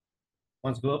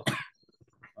Once global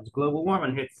once global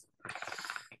warming hits,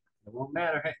 it won't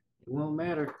matter. Hey, it won't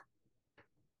matter.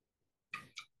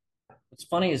 What's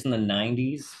funny is in the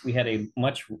 90s, we had a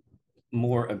much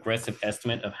more aggressive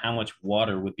estimate of how much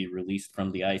water would be released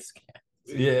from the ice cap.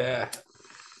 Yeah,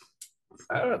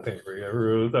 I don't think we ever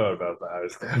really thought about the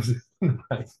ice caps.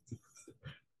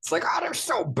 It's like, oh, they're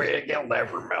so big, they'll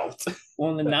never melt.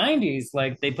 Well, in the 90s,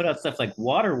 like they put out stuff like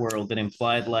Water World that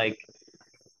implied like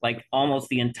almost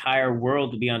the entire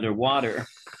world to be underwater.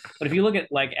 But if you look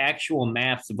at like actual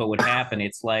maps of what would happen,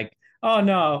 it's like, oh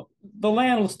no, the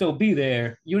land will still be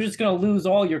there. You're just gonna lose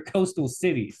all your coastal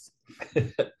cities.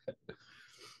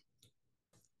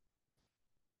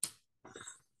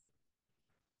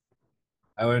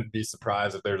 I wouldn't be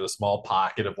surprised if there's a small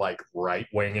pocket of like right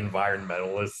wing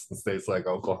environmentalists in states like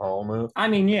Oklahoma. I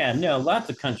mean, yeah, no, lots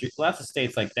of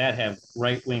states like that have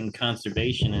right wing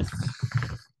conservationists.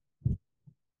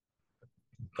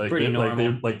 Pretty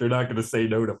normal. They're not going to say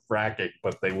no to fracking,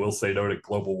 but they will say no to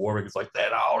global warming. It's like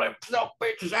that all them some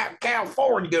bitches out in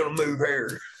California going to move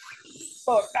here.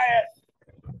 Fuck that.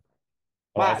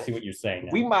 Oh, I see what you're saying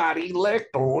now. We might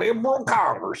elect a liberal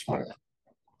congressman.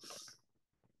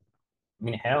 I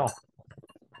mean, hell,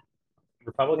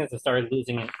 Republicans have started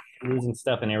losing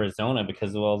stuff in Arizona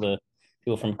because of all the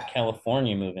people from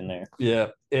California moving there. Yeah,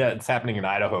 yeah, it's happening in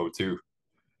Idaho too.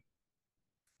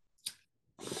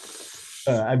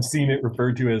 I've seen it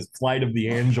referred to as Flight of the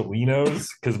Angelinos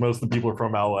because most of the people are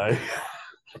from LA.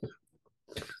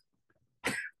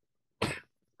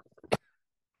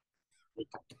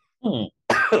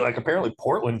 Like apparently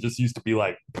Portland just used to be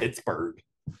like Pittsburgh.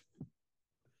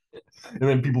 And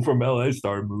then people from LA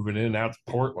started moving in and out to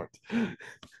Portland.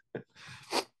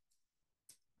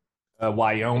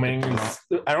 Wyoming,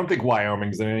 I don't think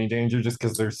Wyoming's in any danger just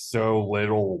because there's so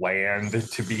little land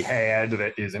to be had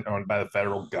that isn't owned by the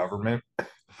federal government.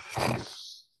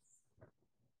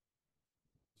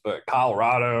 But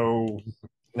Colorado,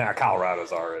 now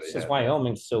Colorado's already. It's just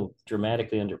Wyoming's so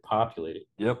dramatically underpopulated.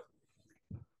 Yep.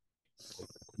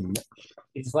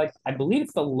 It's like I believe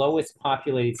it's the lowest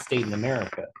populated state in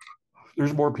America.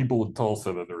 There's more people in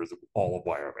Tulsa than there is in all of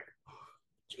Wyoming.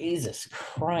 Jesus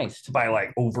Christ. By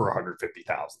like over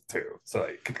 150,000 too. So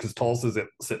like, because Tulsa's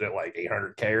sitting at like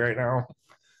 800K right now.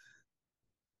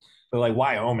 But like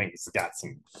Wyoming's got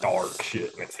some dark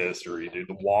shit in its history, dude.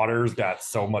 The water's got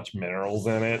so much minerals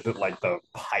in it that like the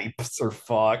pipes are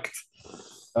fucked.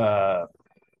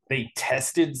 They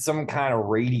tested some kind of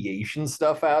radiation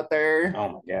stuff out there.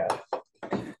 Oh my god.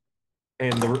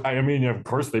 And I mean, of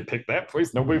course, they picked that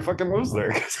place. Nobody fucking lives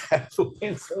there because half the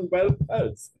land's owned by the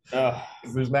feds.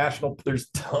 There's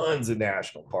tons of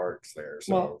national parks there,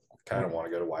 so well, I kind of want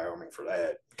to go to Wyoming for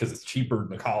that because it's cheaper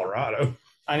than Colorado.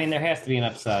 I mean, there has to be an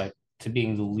upside to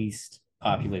being the least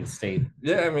populated state.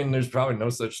 Yeah, I mean, there's probably no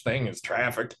such thing as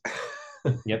traffic.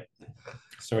 Yep.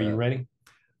 So, are you ready?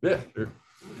 Yeah. Sure.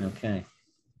 Okay.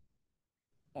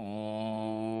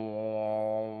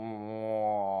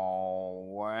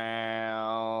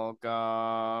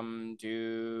 Welcome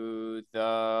to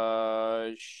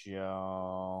the show.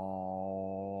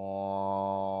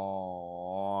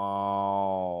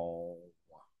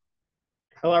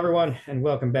 Hello, everyone, and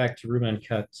welcome back to Room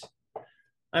Uncut.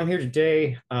 I'm here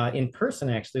today in person,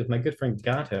 actually, with my good friend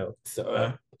Gato.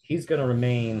 So he's going to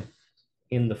remain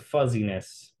in the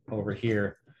fuzziness over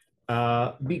here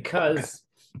because,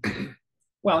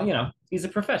 well, you know, he's a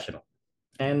professional,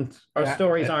 and our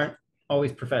stories aren't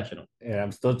always professional. Yeah,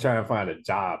 I'm still trying to find a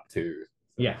job too.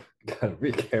 So yeah, gotta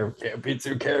be careful. Can't be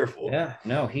too careful. Yeah,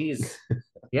 no, he's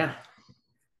yeah.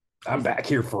 I'm back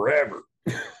here forever.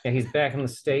 Yeah, he's back in the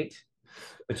state,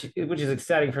 which is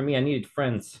exciting for me. I needed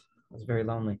friends. I was very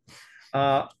lonely.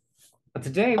 But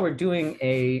today we're doing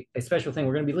a special thing.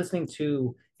 We're going to be listening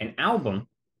to an album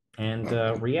and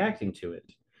reacting to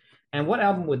it. And what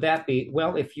album would that be?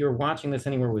 Well, if you're watching this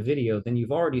anywhere with video, then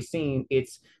you've already seen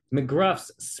it's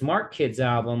McGruff's Smart Kids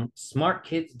album, Smart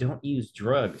Kids Don't Use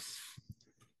Drugs.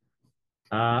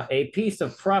 A piece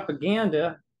of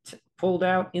propaganda pulled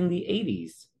out in the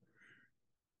 80s.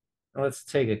 Let's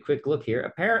take a quick look here.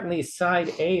 Apparently,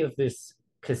 side A of this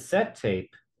cassette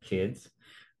tape, kids,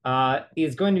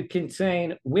 is going to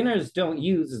contain Winners Don't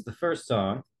Use is the first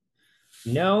song.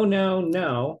 No, no,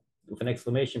 no, with an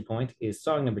exclamation point, is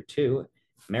song number 2.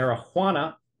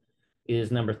 Marijuana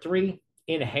is number 3.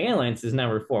 Inhalants is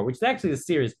number 4, which is actually a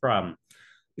serious problem.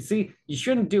 You see, you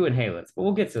shouldn't do inhalants, but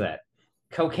we'll get to that.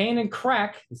 Cocaine and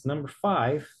crack is number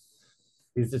 5.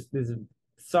 These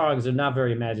songs are not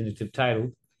very imaginative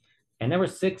titled. And number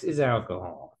 6 is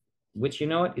alcohol, which, you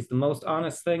know what, is the most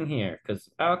honest thing here, because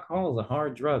alcohol is a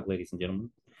hard drug, ladies and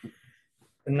gentlemen.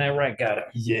 Isn't that right, Gato?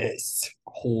 Yes.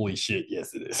 Holy shit,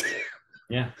 yes it is.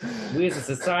 Yeah. We as a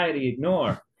society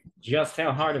ignore just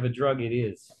how hard of a drug it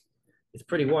is. It's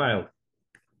pretty wild.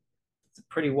 It's a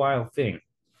pretty wild thing.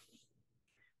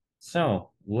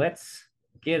 So let's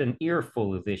get an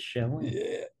earful of this, shall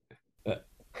we? Yeah.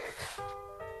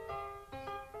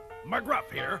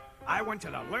 McGruff here. I want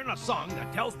you to learn a song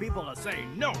that tells people to say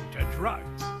no to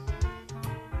drugs.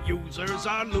 Users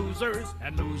are losers,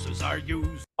 and losers are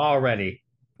used. Already,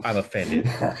 I'm offended.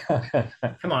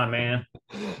 Come on, man.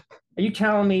 Are you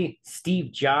telling me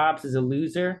Steve Jobs is a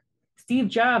loser? Steve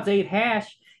Jobs ate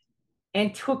hash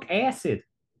and took acid.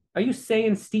 Are you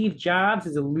saying Steve Jobs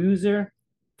is a loser?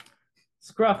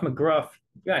 Scruff McGruff,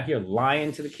 you out here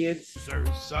lying to the kids?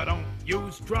 So don't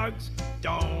use drugs.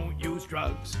 Don't use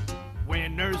drugs.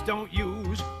 Winners don't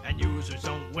use, and users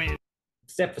don't win.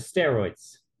 Except for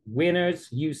steroids. Winners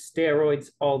use steroids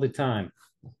all the time.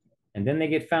 And then they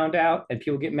get found out and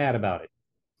people get mad about it.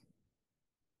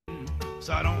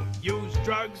 So don't use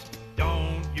drugs.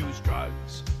 Don't use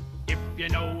drugs. If you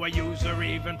know a user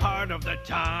even part of the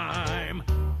time,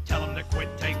 tell them to quit,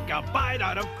 take a bite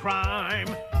out of crime.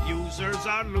 Users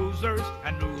are losers,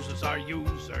 and losers are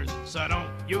users. So don't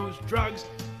use drugs.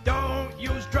 Don't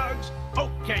use drugs.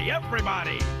 Okay,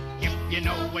 everybody. If you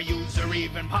know a user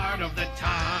even part of the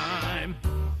time,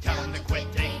 tell them to quit,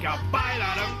 take a bite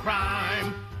out of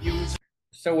crime.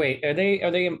 So wait, are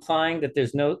they implying that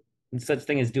there's no such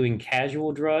thing as doing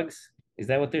casual drugs? Is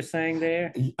that what they're saying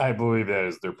there? I believe that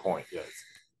is their point, yes.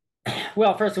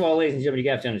 Well, first of all, ladies and gentlemen,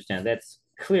 you have to understand that's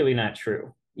clearly not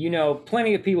true. You know,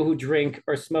 plenty of people who drink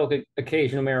or smoke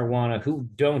occasional marijuana who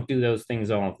don't do those things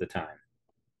all of the time.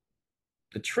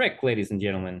 The trick, ladies and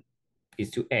gentlemen, is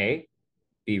to A,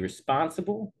 be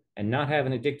responsible and not have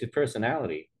an addictive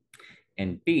personality,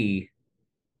 and B,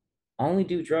 only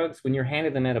do drugs when you're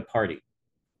handed them at a party.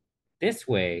 This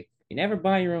way, you never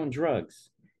buy your own drugs.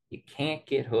 You can't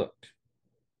get hooked.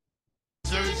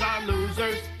 Users are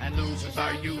losers, and losers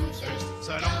are users.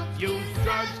 So don't use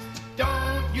drugs.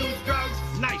 Don't use drugs.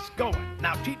 Nice going.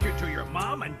 Now teach it to your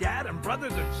mom and dad and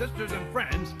brothers and sisters and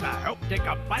friends to help take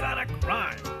a bite out of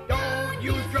crime. Don't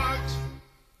use drugs.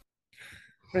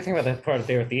 What do you think about that part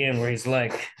there at the end where he's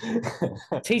like,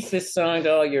 teach this song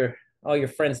to all your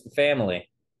friends and family?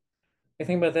 What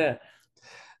do you think about that?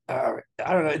 I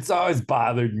don't know. It's always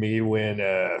bothered me when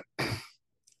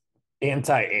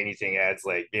anti anything ads,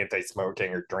 like anti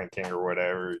smoking or drinking or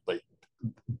whatever, like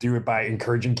do it by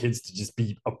encouraging kids to just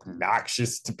be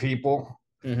obnoxious to people.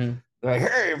 Mm-hmm. Like,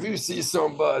 hey, if you see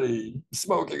somebody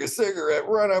smoking a cigarette,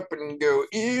 run up and go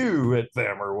ew at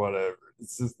them or whatever.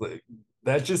 It's just like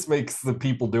that just makes the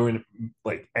people doing it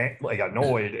like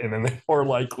annoyed, and then they're more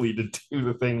likely to do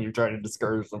the thing you're trying to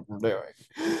discourage them from doing.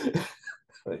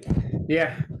 Like,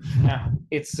 yeah,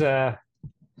 it's like,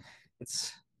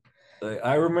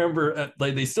 I remember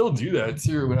like they still do that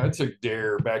too. When I took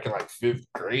Dare back in like 5th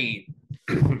grade,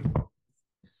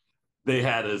 they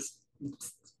had us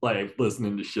like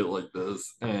listening to shit like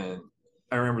this, and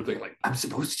I remember thinking like, I'm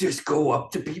supposed to just go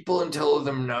up to people and tell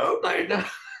them no, like no.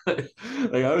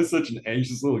 Like I was such an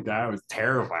anxious little guy. I was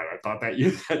terrified. I thought that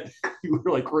you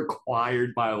were like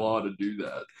required by law to do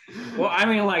that. well, I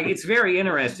mean, like it's very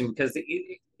interesting because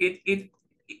it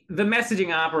the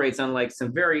messaging operates on like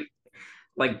some very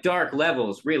like dark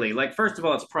levels, really. Like first of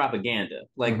all, it's propaganda.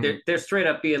 Like they're straight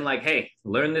up being like, hey,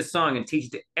 learn this song and teach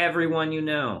it to everyone you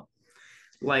know.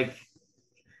 Like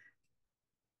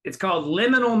it's called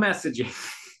liminal messaging.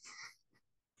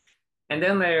 And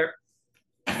then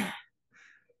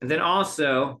and then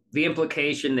also the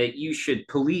implication that you should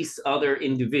police other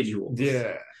individuals.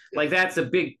 Yeah. Like that's a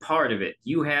big part of it.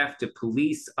 You have to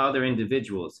police other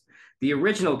individuals. The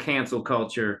original cancel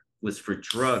culture was for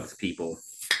drugs, people.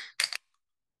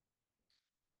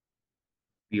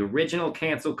 The original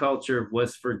cancel culture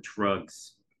was for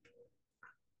drugs.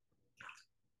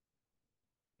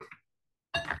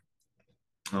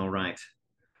 All right.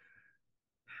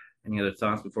 Any other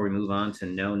thoughts before we move on to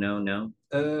no, no, no?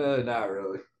 Not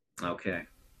really. Okay.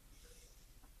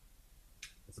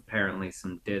 There's apparently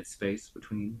some dead space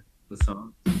between the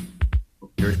songs. Oh,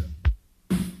 here it is.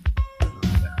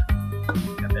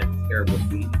 Got that terrible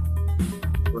beat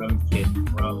from Kid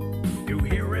From. You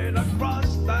hear it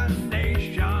across the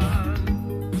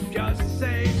nation. Just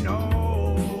say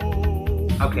no.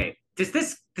 Okay. Does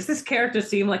this character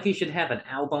seem like he should have an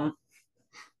album?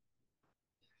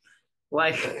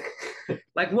 Like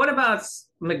what about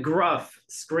McGruff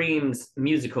Scream's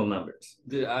musical numbers?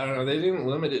 Dude, I don't know. They didn't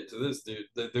limit it to this, dude.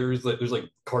 There's like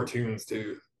cartoons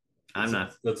too.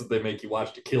 That's what they make you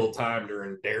watch to kill time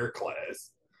during Dare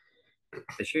class.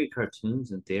 They show you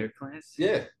cartoons in Dare class?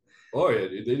 Yeah. Oh yeah,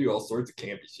 dude, they do all sorts of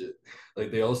campy shit.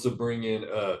 Like they also bring in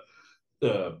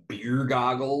beer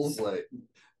goggles. Like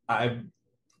I've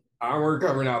I'm a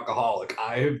recovering alcoholic.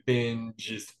 I have been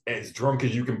just as drunk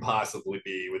as you can possibly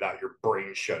be without your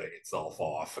brain shutting itself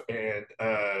off. And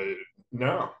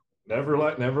no, never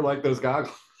like those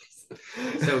goggles.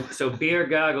 So beer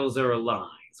goggles are a lie.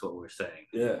 Is what we're saying.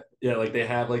 Yeah, like they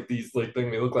have like these like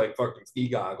thing. They look like fucking ski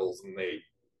goggles, and they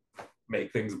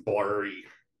make things blurry.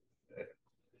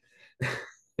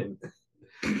 and,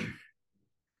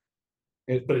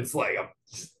 but it's like I'm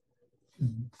just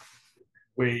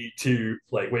way too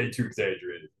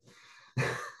exaggerated.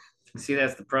 See,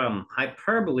 that's the problem.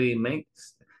 Hyperbole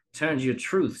turns your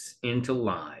truths into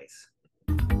lies.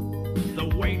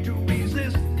 The way to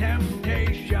resist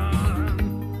temptation,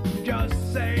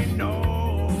 just say no.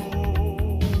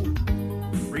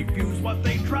 Refuse what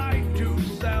they try to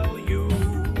sell you,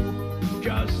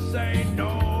 just say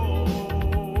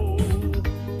no.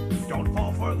 Don't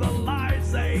fall for the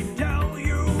lies they tell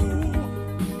you,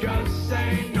 just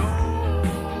say no.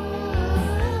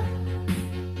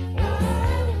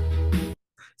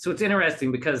 So it's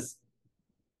interesting because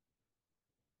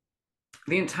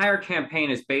the entire campaign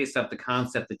is based off the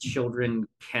concept that children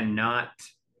cannot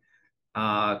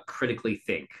critically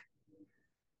think.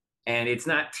 And it's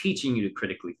not teaching you to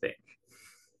critically think.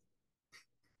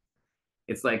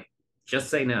 It's like,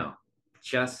 just say no.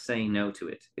 Just say no to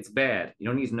it. It's bad. You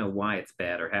don't need to know why it's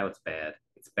bad or how it's bad.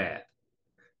 It's bad.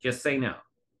 Just say no.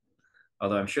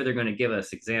 Although I'm sure they're going to give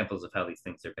us examples of how these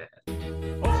things are bad.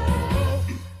 Oh,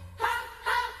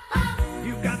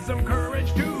 you got some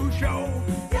courage to show.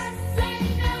 Just say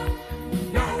no.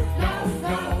 No, no,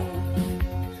 no.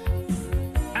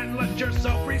 And let your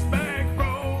self-respect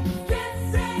grow.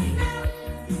 Just say no.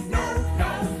 No, no,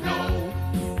 no.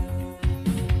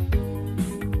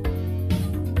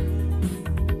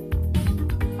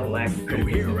 You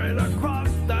hear it across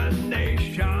the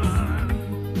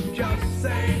nation. Just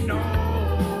say no.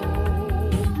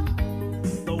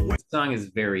 The song is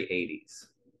very 80s.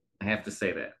 I have to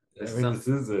say that. This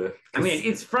is a. I mean,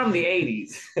 it's from the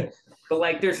 80s, but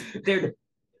like they're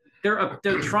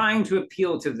trying to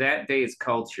appeal to that day's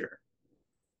culture.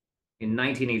 In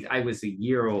 1980, I was a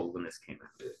year old when this came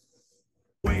out.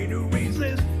 Way to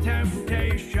resist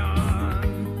temptation.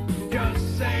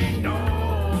 Just say no.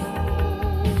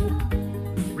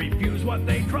 Refuse what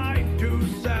they try to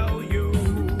sell you.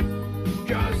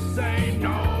 Just say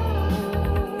no.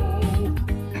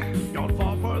 Don't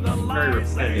fall for the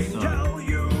lies they tell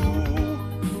you.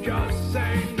 Just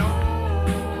say no.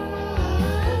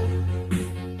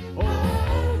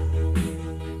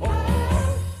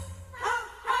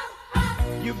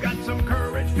 You've got some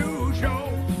courage to show.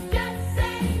 Just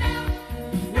say no.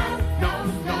 No, no,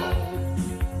 no.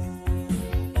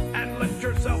 And let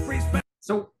yourself respect.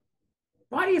 So,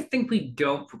 why do you think we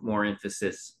don't put more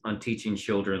emphasis on teaching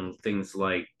children things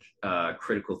like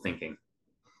critical thinking?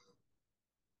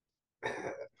 I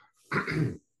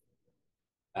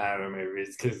don't know, maybe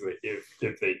it's because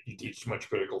if they teach too much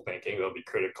critical thinking, they'll be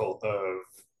critical of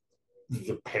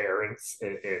the parents,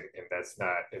 and that's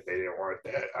not, if they didn't want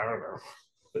that. I don't know.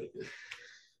 But,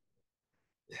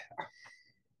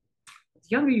 The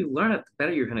younger you learn it, the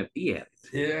better you're going to be at it.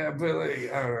 yeah, but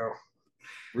like, I don't know.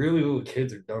 Really little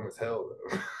kids are dumb as hell,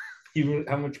 though. Even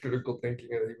how much critical thinking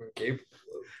are they even capable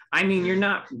of? I mean, you're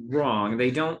not wrong.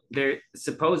 They're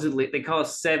supposedly, they call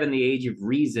 7 the age of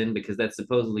reason because that's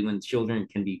supposedly when children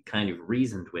can be kind of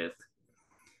reasoned with.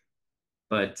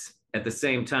 But at the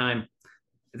same time,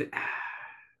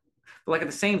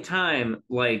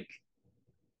 like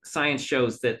science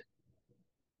shows that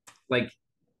like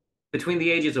between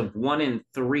the ages of 1 and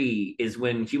 3 is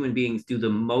when human beings do the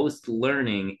most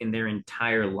learning in their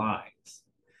entire lives.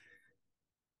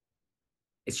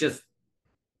 It's just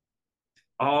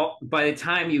all by the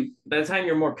time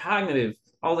you're more cognitive,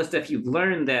 all the stuff you've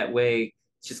learned that way,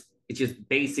 it's just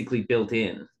basically built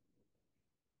in.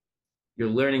 You're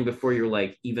learning before you're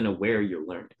like even aware you're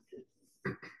learning.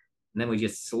 And then we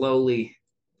just slowly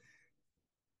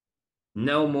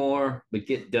know more but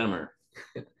get dumber.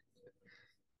 Just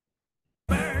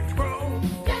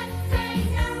say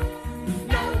no.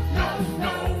 No, no,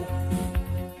 no.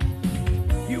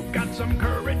 You've got some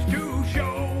courage to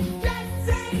show. Just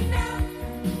say no.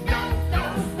 No, no,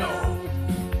 no.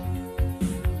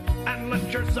 And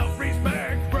let your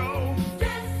self-respect grow.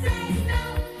 Just say no.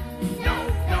 No,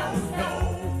 no, no.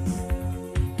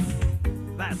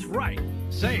 That's right.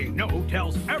 Saying no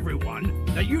tells everyone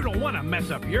that you don't want to mess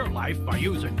up your life by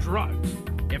using drugs.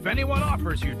 If anyone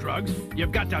offers you drugs,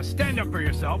 you've got to stand up for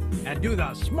yourself and do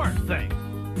the smart thing.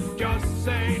 Just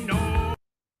say no.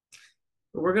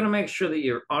 We're going to make sure that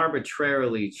you're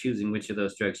arbitrarily choosing which of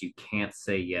those drugs you can't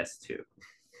say yes to.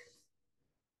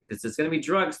 Because there's going to be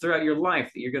drugs throughout your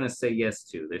life that you're going to say yes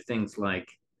to. They're things like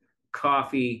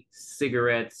coffee,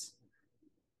 cigarettes,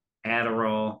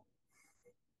 Adderall,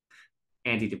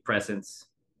 antidepressants,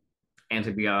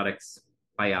 antibiotics,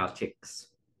 biotics.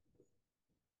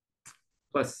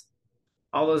 Plus,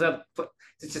 all those other,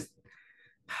 it's just,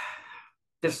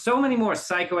 there's so many more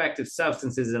psychoactive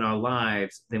substances in our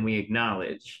lives than we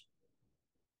acknowledge.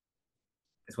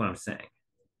 That's what I'm saying.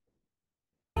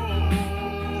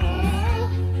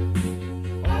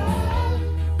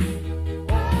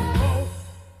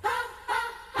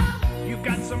 You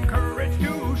got some courage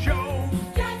to show.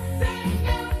 Just say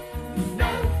no.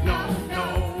 No, no, no.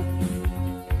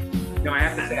 No, I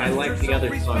have to say, I like the other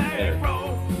song better. Just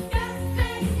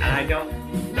say And I don't,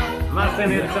 I'm not saying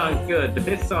this song's good, but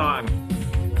this song,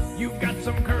 You've got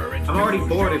some courage. I'm already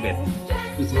bored of it.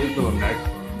 Just wait till the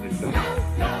next one.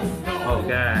 Oh,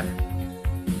 God.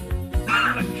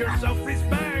 Let yourself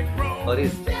respect, bro. Well, it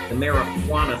is the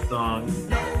marijuana song.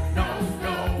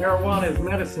 Marijuana is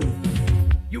medicine.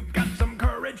 You've got some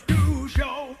courage to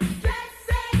show. Just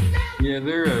say no. Yeah,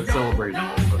 they're celebrating.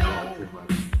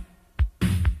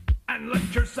 And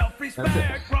let yourself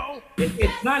respect, bro.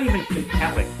 It's not even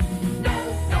Catholic. No,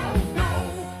 no, no.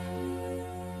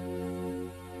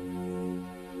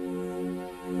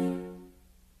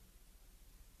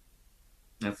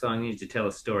 That song needed to tell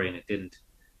a story, and it didn't.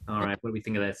 All right, what do we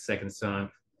think of that second song?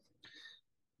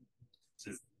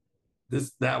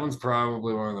 That one's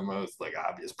probably one of the most like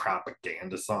obvious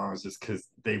propaganda songs, just because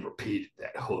they repeated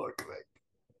that hook like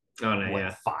Oh no, like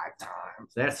yeah, 5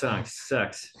 times. that song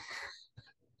sucks.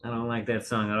 I don't like that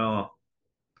song at all.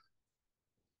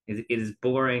 It is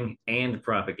boring and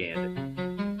propaganda.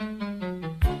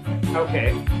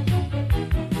 Okay,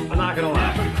 I'm not gonna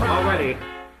lie. Already,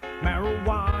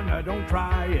 Marijuana, don't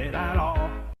try it at all.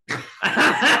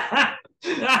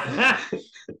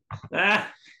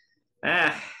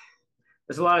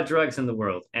 there's a lot of drugs in the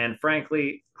world, and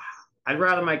frankly, I'd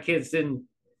rather my kids didn't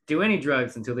do any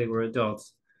drugs until they were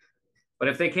adults. But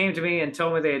if they came to me and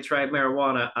told me they had tried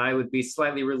marijuana, I would be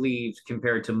slightly relieved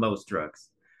compared to most drugs.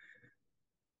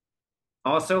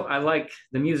 Also, I like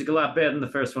the music a lot better than the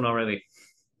first one already.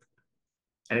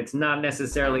 And it's not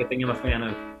necessarily a thing I'm a fan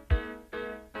of.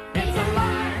 It's a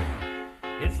lie.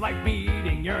 It's like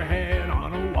beating your head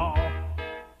on a wall.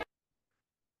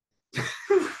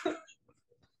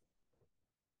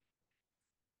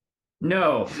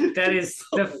 No, that is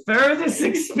the furthest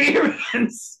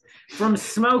experience from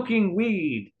smoking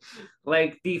weed.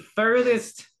 Like the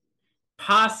furthest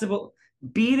possible,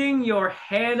 beating your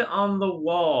head on the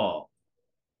wall.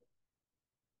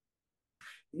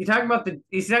 You talking about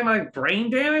like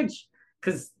brain damage?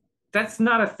 Because that's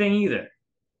not a thing either.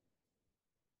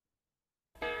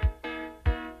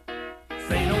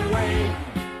 Say no way.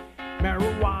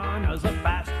 Marijuana's a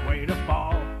fast way to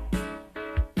fall.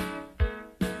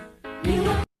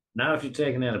 Not if you're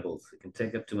taking edibles. It can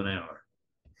take up to an hour.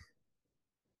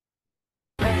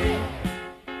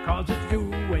 Cause it's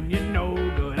doing you no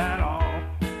good at all.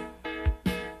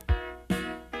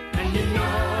 And you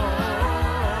know,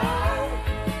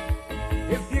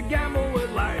 if you gamble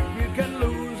with life, you can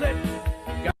lose it.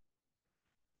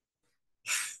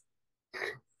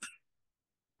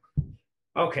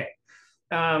 Okay.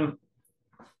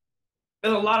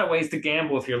 There's a lot of ways to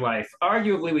gamble with your life.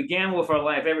 Arguably, we gamble with our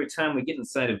life every time we get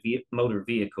inside a motor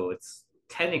vehicle. It's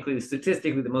technically,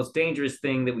 statistically, the most dangerous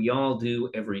thing that we all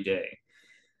do every day.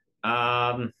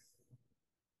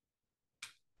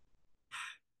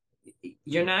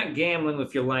 You're not gambling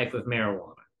with your life with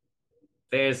marijuana.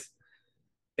 There is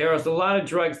a lot of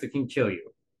drugs that can kill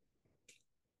you.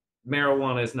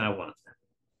 Marijuana is not one of them.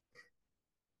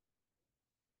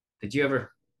 Did you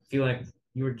ever feel like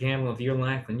you were gambling with your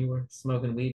life when you were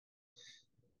smoking weed?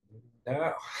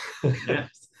 No. Yeah.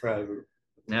 Probably.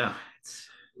 No, it's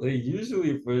Like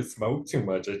usually if I smoke too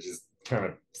much, I just kind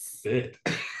of sit.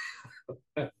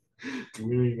 It's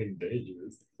really even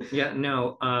dangerous. yeah,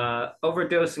 no.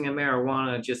 Overdosing of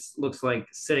marijuana just looks like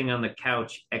sitting on the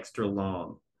couch extra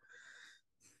long.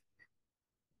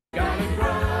 Gotta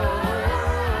grow.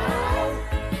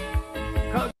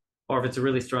 Or if it's a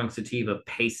really strong sativa,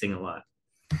 pacing a lot.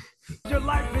 Your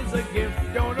life is a gift,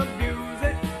 don't abuse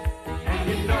it. And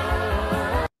you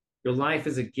know, Your life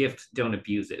is a gift, don't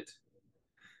abuse it.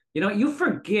 You know, you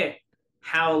forget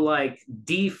how like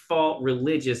default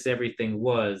religious everything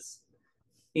was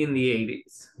in the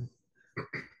 80s.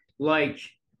 Like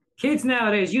kids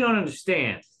nowadays, you don't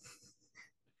understand.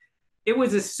 It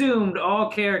was assumed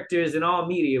all characters in all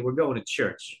media were going to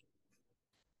church.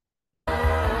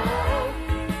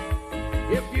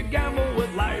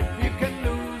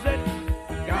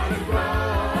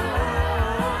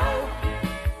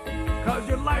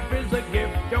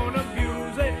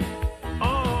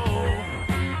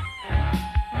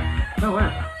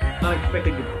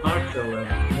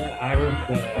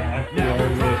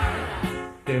 Never try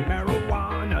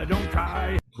marijuana, don't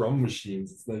try. Drum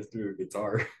machines. It's nice to do a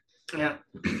guitar. Yeah.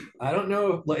 I don't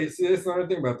know. Like, see, that's another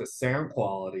thing about the sound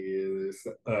quality of this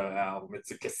album.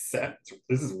 It's a cassette.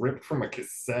 This is ripped from a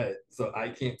cassette, so I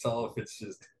can't tell if it's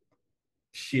just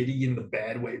shitty in the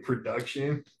bad way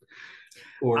production,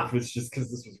 or if it's just because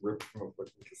this was ripped from a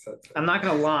fucking cassette. I'm not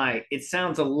gonna lie, it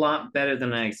sounds a lot better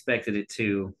than I expected it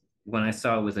to when I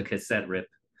saw it was a cassette rip.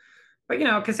 But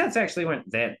cassettes actually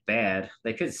weren't that bad.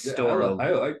 They could store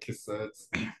I like cassettes.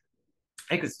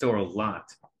 they could store a lot.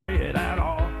 It at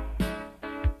all.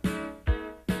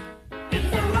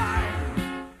 It's a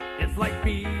lie. It's like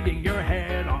beating your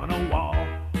head on a wall.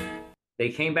 They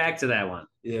came back to that one.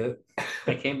 Yeah.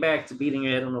 They came back to beating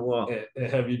your head on the wall.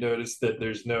 Have you noticed that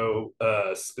there's no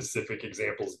specific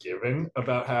examples given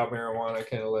about how marijuana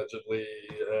can allegedly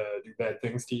do bad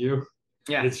things to you?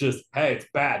 Yeah. It's just, hey, it's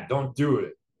bad. Don't do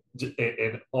it.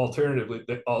 And alternatively,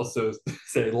 they also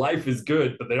say life is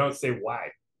good, but they don't say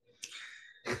why.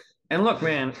 And look,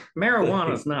 man,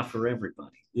 marijuana is not for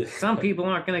everybody. Yeah. Some people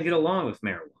aren't going to get along with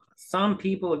marijuana. Some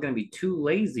people are going to be too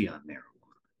lazy on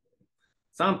marijuana.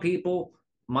 Some people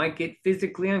might get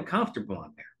physically uncomfortable on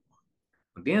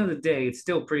marijuana. At the end of the day, it's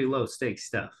still pretty low stakes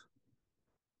stuff.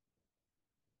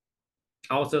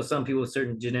 Also, some people with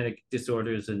certain genetic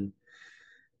disorders and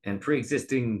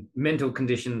pre-existing mental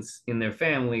conditions in their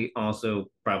family also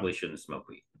probably shouldn't smoke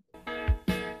weed.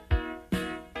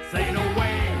 Say no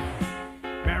way.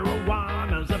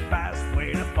 Marijuana's a fast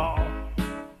way to fall.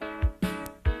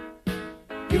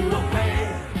 You will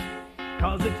pay,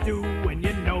 cause it's doing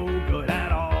you no good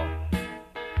at all.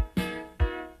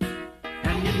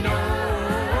 And you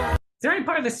know. Is there any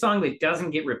part of this song that doesn't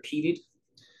get repeated?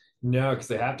 No, because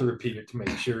they have to repeat it to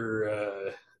make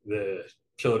sure the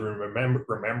children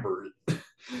remember it.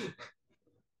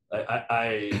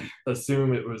 I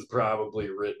assume it was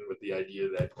probably written with the idea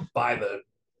that by the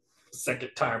second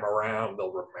time around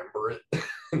they'll remember it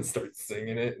and start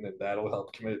singing it, and then that'll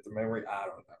help commit it to memory. I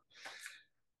don't know.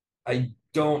 I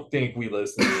don't think we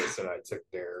listened to this and I took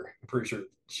their, I'm pretty sure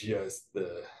just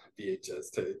the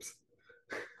VHS tapes.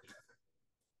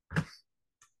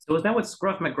 So is that what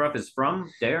Scruff McGruff is from,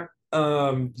 Dare?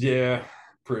 Yeah,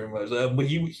 pretty much. But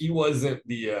he wasn't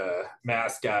the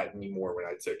mascot anymore when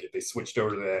I took it. They switched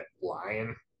over to that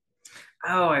lion.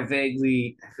 Oh, I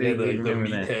vaguely remember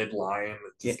the that. meathead lion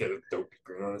that just got a dopey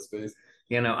grin on his face.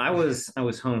 I was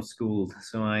homeschooled,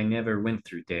 so I never went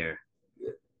through Dare.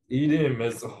 You didn't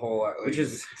miss a whole lot. Like, Which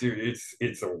is, dude,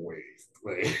 it's a waste.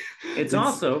 Like, it's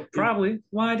also probably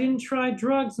why I didn't try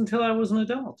drugs until I was an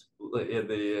adult. Yeah,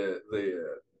 they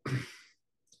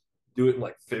do it in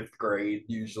like 5th grade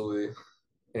usually,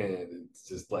 and it's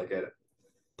just like a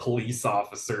police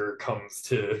officer comes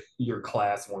to your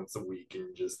class once a week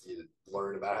and you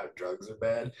learn about how drugs are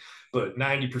bad. But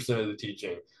 90% of the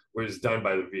teaching was done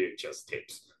by the VHS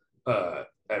tapes. I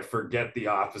forget the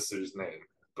officer's name,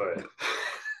 but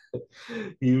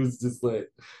he was just like,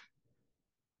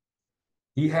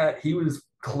 he was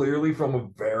clearly from a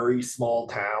very small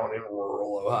town in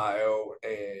rural Ohio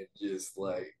and just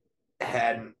like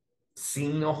hadn't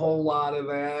seen a whole lot of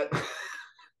that.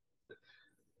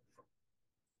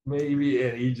 Maybe,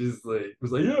 and he just like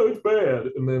was like, yeah, it's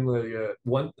bad. And then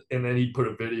and then he put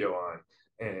a video on,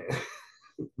 and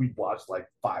we watched like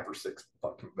 5 or 6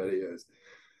 fucking videos.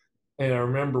 And I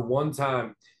remember one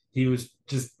time he was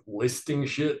just listing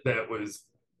shit that was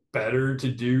better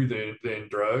to do than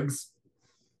drugs.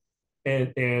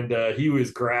 And he was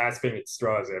grasping at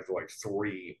straws after like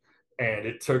 3. And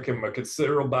it took him a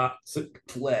considerable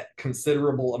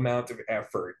amount of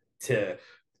effort to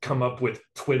come up with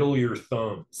twiddle your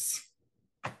thumbs.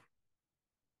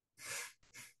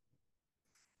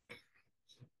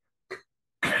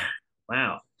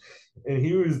 Wow. And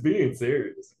he was being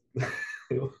serious.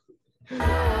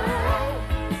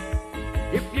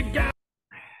 If you got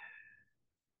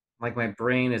Like, my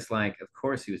brain is like, of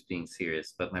course he was being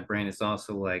serious, but my brain is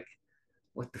also like,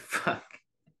 what the fuck?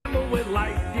 with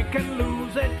life, you can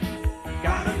lose it.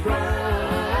 Gotta grow.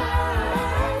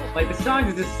 Like, the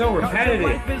songs are just so 'Cause your repetitive.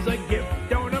 life is a gift,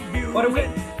 don't abuse What are we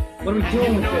it.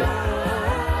 doing with this?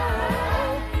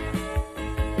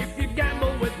 If you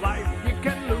gamble with life, you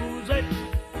can lose it.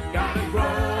 Gotta grow.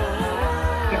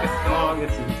 Like a song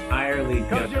that's entirely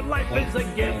Cause just your life is a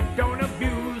gift, don't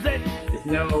abuse it. There's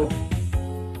no.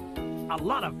 A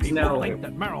lot of people No. think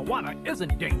that marijuana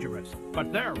isn't dangerous,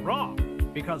 but they're wrong.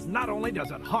 Because not only does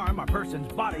it harm a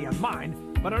person's body and mind,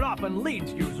 but it often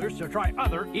leads users to try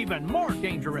other, even more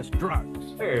dangerous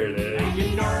drugs. There it is. And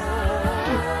you know,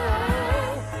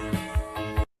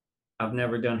 I've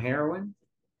never done heroin.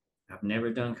 I've never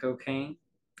done cocaine.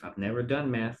 I've never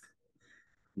done meth.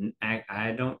 I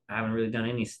haven't really done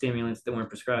any stimulants that weren't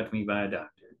prescribed to me by a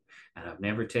doctor. And I've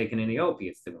never taken any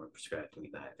opiates that weren't prescribed to me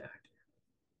by a doctor.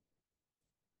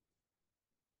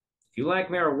 If you like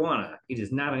marijuana, it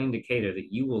is not an indicator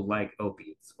that you will like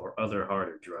opiates or other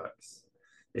harder drugs.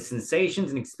 The sensations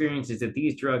and experiences that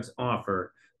these drugs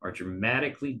offer are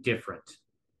dramatically different,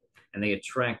 and they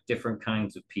attract different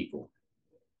kinds of people.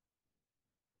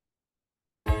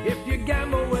 If you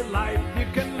gamble with life, you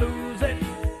can lose it.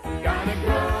 Gotta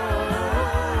grow.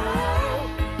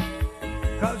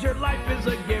 Cause your life is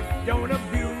a gift, don't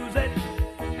abuse it.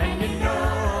 And you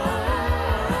know,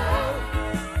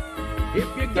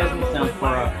 if you gamble with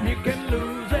life, you can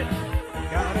lose it.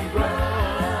 Gotta grow.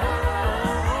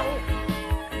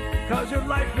 Cause your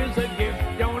life is a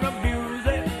gift, don't abuse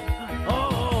it.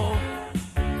 Oh.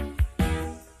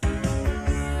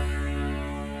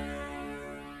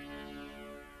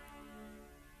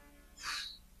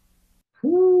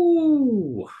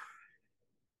 Whoo!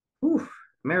 Whew.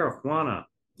 Marijuana,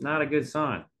 not a good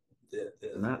song.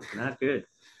 Not good.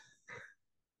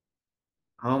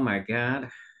 Oh my God.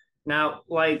 Now,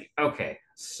 like, okay,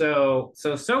 so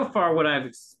far what I've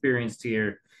experienced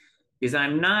here is I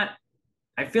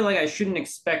feel like I shouldn't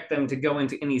expect them to go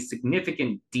into any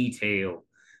significant detail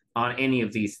on any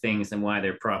of these things and why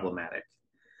they're problematic.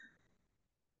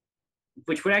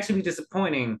 Which would actually be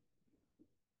disappointing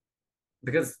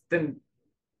because then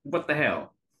what the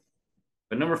hell?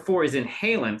 But number 4 is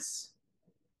inhalants.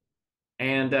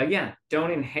 And yeah, don't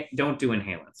do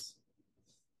inhalants.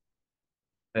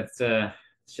 That's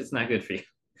it's just not good for you.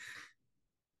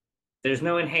 There's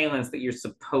no inhalants that you're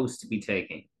supposed to be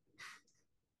taking.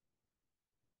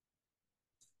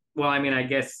 Well, I mean, I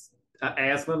guess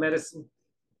asthma medicine.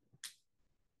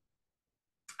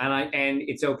 And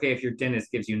it's okay if your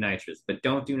dentist gives you nitrous, but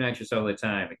don't do nitrous all the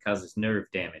time. It causes nerve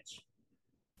damage.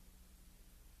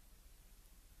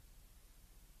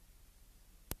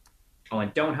 Oh,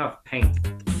 and don't have paint.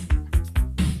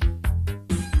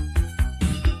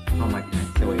 Oh my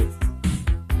God, so wait.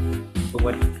 But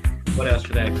what else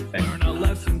should I expect? Learn a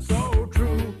lesson so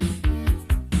true.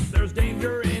 There's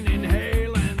danger in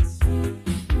inhalants.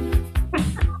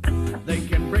 They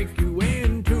can break you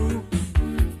in two.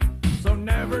 So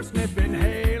never sniff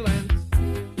inhalants.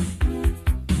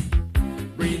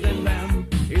 Breathing them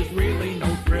is really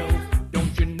no thrill.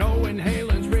 Don't you know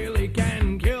inhalants really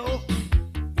can kill?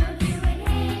 Don't do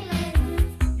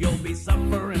inhalants. You'll be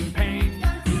suffering pain.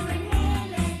 Don't do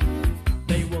inhalants.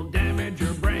 They will damage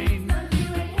your brain. Don't do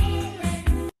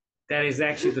inhalants. That is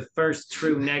actually the first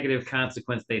true negative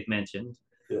consequence they've mentioned.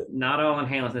 Yeah. Not all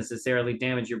inhalants necessarily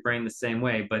damage your brain the same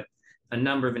way, but a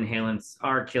number of inhalants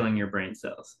are killing your brain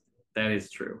cells. That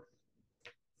is true.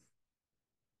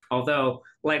 Although,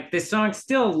 like, this song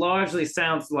still largely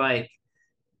sounds like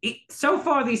so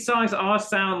far these songs all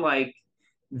sound like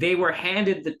they were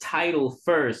handed the title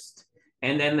first,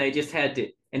 and then they just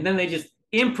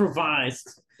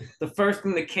improvised the first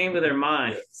thing that came to their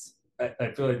minds.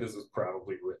 I feel like this was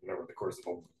probably written over the course of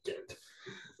a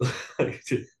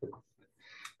weekend.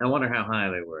 I wonder how high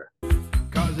they were.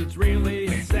 Cause it's really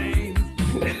insane.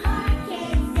 I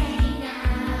can't say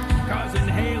now. Cause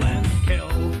inhalants kill.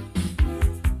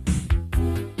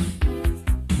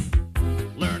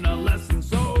 Learn a lesson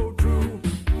so true.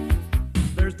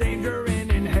 There's danger in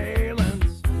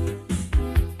inhalants.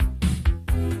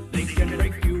 They can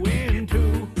break you in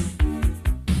two.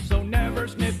 So never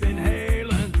sniff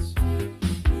inhalants.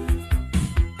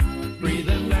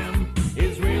 Breathing them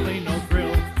is really no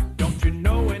thrill. Don't you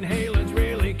know inhalants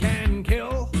really can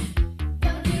kill?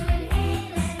 Don't do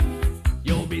inhalants.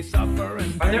 You'll be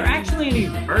suffering Are there pain. actually any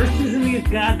verses in these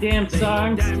goddamn They will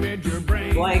songs? damage your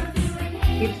brain. Like,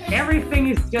 if everything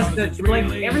is just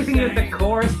everything is a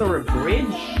chorus or a bridge.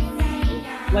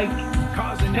 Like,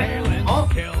 Cause inhalants oh,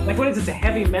 kill. like what is this, a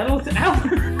heavy metal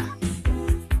album?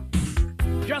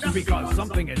 Just because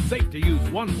something is safe to use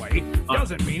one way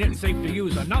doesn't mean it's safe to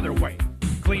use another way.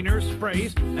 Cleaners,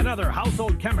 sprays, and other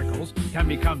household chemicals can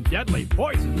become deadly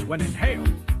poisons when inhaled.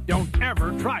 Don't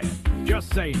ever try it.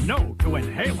 Just say no to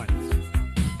inhalants.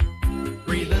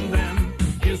 Breathing them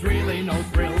is really no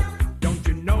thrill. Don't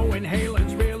you know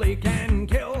inhalants really can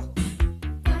kill?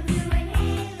 Don't do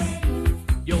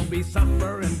inhalants. You'll be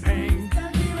suffering pain.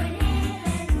 Don't do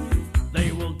inhalants.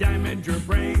 They will damage your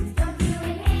brain. Don't do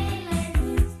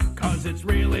inhalants. Cause it's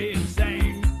really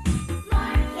insane.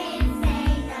 More can say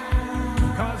no.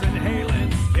 Cause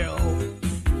inhalants kill.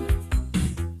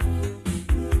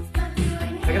 Don't do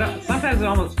inhalants. Sometimes it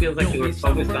almost feels like they were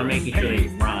focused on making sure they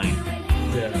rhyme.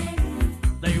 Yeah.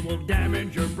 They will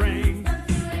damage your brain.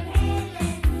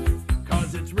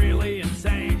 Cause it's really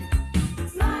insane.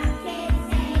 More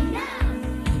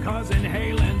 'cause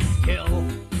inhalants kill.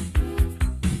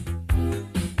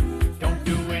 Don't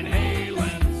do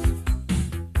inhalants.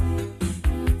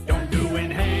 Don't do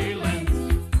inhalants.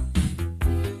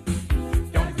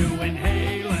 Don't do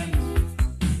inhalants.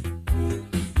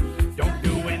 Don't do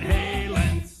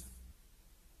inhalants.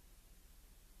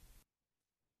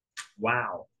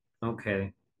 Wow.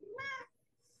 Okay.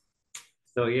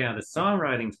 So yeah, the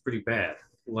songwriting's pretty bad.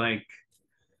 Like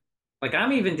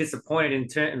I'm even disappointed in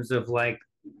terms of like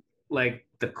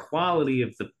the quality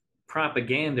of the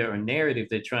propaganda or narrative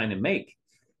they're trying to make.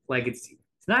 Like it's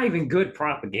not even good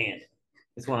propaganda.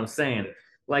 Is what I'm saying.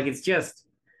 Like it's just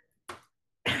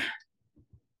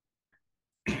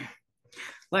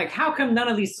like how come none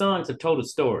of these songs have told a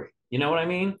story? You know what I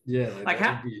mean? Yeah, Like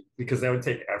how because that would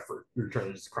take effort. You're trying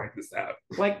to just crank this out.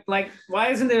 like why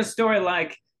isn't there a story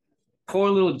like poor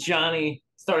little Johnny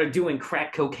started doing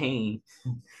crack cocaine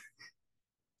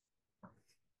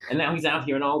and now he's out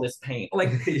here in all this pain. Like,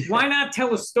 Yeah. why not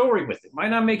tell a story with it? Why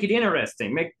not make it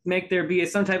interesting? Make there be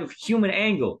some type of human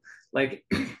angle. Like,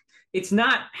 it's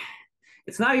not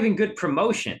even good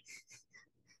promotion.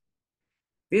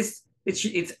 It's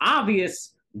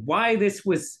obvious why this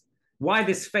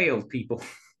failed, people.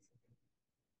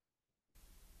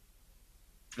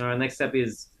 All right, next up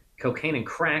is cocaine and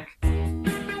crack.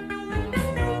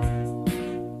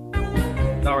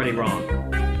 It's already wrong.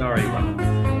 It's already wrong.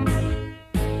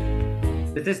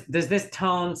 Does this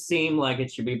tone seem like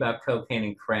it should be about cocaine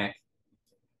and crack?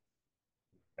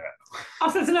 Yeah.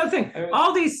 Also, that's another thing.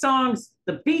 All these songs,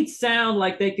 the beats sound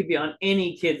like they could be on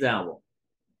any kid's album.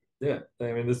 Yeah,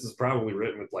 I mean, this is probably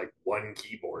written with like one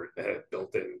keyboard that had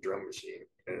built-in drum machine,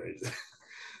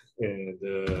 and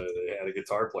they had a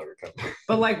guitar player come.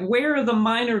 But like, where are the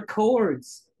minor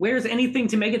chords? Where's anything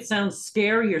to make it sound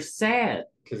scary or sad?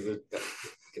 Because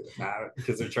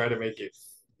they're trying to make it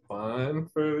fun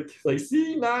for the like.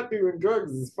 See, not doing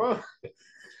drugs is fun.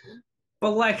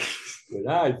 But like, What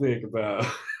I think about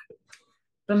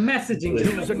the messaging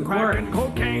Using crack and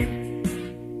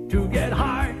cocaine to get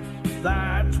high.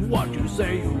 That's what you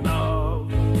say you love.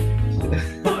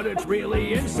 But it's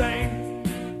really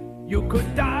insane. You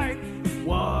could die.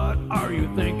 What are you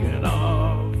thinking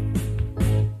of?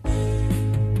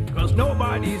 'Cause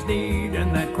nobody's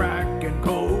needing that crack and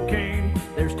cocaine.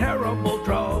 There's terrible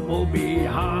trouble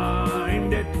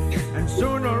behind it. And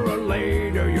sooner or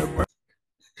later you're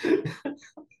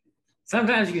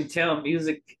Sometimes you can tell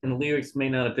music and lyrics may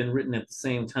not have been written at the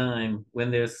same time when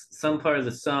there's some part of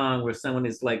the song where someone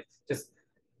is like just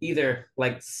either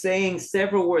like saying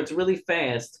several words really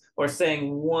fast or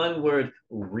saying one word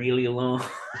really long.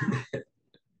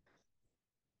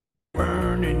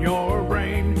 burning your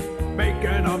brain,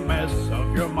 making a mess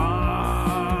of your mind.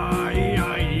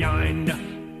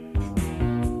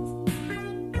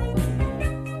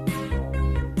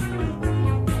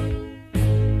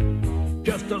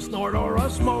 Just a snort or a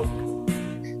smoke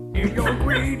in your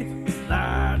greed,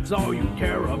 that's all you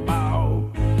care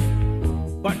about.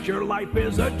 But your life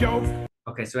is a joke.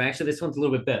 Okay, so actually this one's a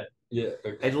little bit better. yeah.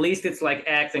 Okay. At least it's like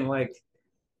acting like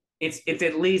it's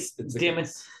at least It's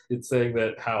saying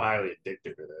that how highly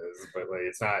addictive it is, but like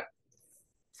it's not.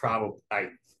 Probably, I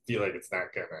feel like it's not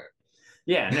gonna.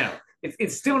 Yeah, no.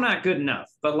 It's still not good enough,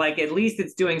 but like at least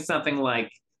it's doing something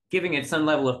like giving it some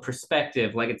level of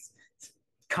perspective, like it's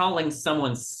calling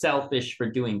someone selfish for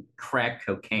doing crack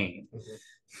cocaine. Mhm.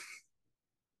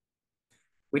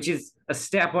 Which is a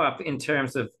step up in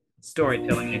terms of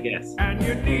storytelling, I guess. And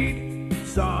you need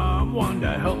someone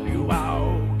to help you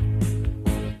out.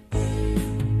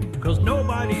 'Cause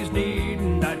nobody's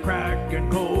needing that crack and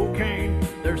cocaine.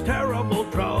 There's terrible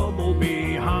trouble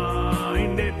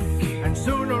behind it. And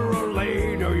sooner or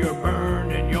later you're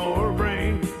burning your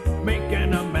brain,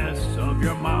 making a mess of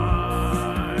your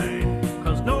mind.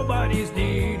 'Cause nobody's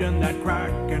needing that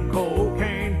crack and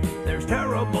cocaine. There's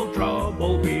terrible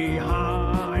trouble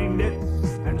behind it.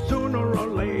 And sooner or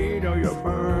later you're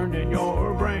burning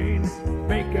your brain,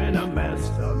 making a mess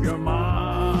of your mind.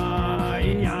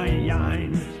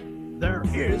 There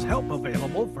is help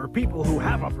available for people who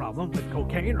have a problem with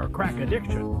cocaine or crack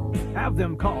addiction. Have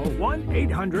them call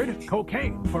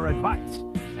 1-800-COCAINE for advice.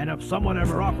 And if someone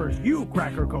ever offers you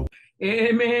crack or cocaine,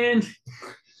 Hey man,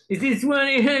 is this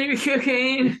 1-800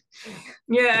 cocaine?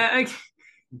 Yeah,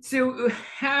 so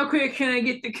how quick can I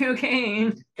get the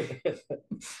cocaine?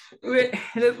 What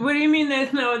do you mean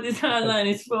that's not what this hotline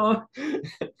is for?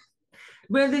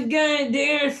 Well, the guy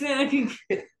there said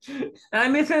I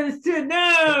misunderstood.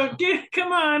 No,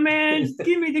 come on, man. Just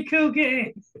give me the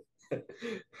cocaine.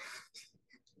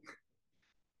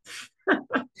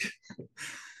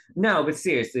 No, but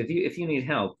seriously, if you need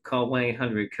help, call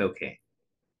 1-800-COCAINE.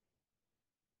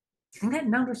 think that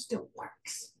number still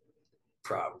works.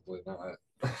 Probably not.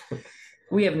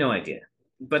 We have no idea.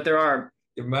 But there are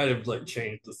It might have like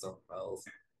changed to something else.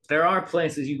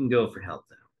 places you can go for help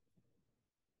though.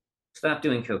 Stop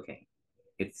doing cocaine.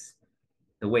 It's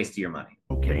a waste of your money.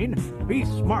 Cocaine, be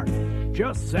smart.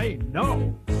 Just say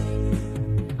no.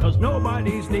 Cause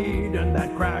nobody's needing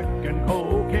that crack and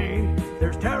cocaine.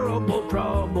 There's terrible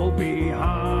trouble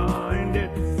behind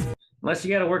it. Unless you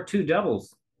got to work two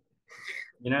doubles.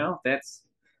 You know, that's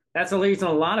the reason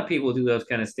a lot of people do those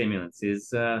kind of stimulants is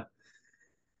to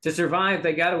survive,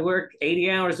 they got to work 80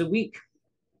 hours a week.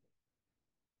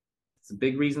 It's a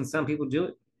big reason some people do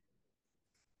it.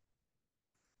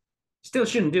 Still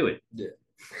shouldn't do it.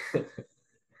 Yeah.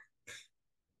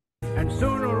 And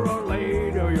sooner or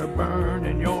later you're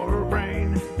burning your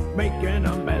brain, making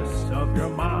a mess of your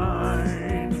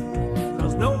mind.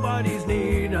 Cause nobody's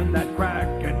needing that crack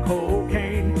and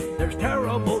cocaine. There's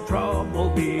terrible trouble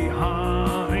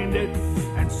behind it.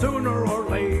 And sooner or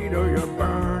later you're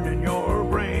burning your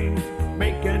brain,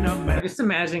 making a mess. Just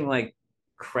imagining like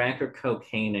crack or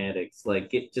cocaine addicts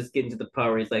like just get into the part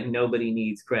where it's like nobody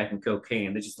needs crack and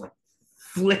cocaine. They just like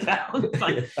flip out,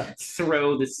 like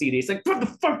throw the CD. It's like, what the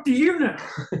fuck do you know?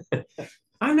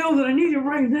 I know that I need it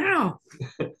right now.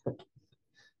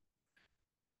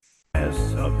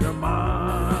 Mess of your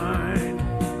mind.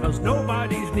 Cause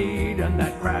nobody's needing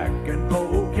that crack and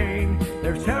cocaine.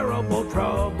 There's terrible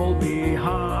trouble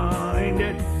behind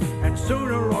it. And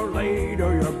sooner or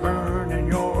later you're burning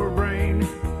your brain,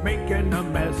 making a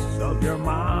mess of your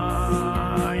mind.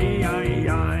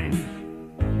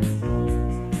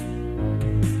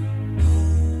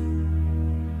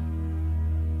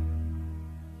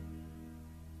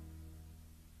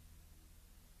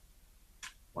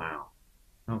 Wow.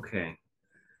 Okay.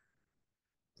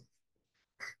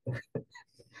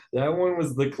 That one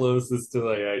was the closest to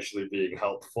like actually being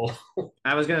helpful.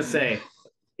 I was gonna say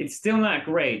it's still not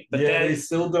great, but yeah, that they is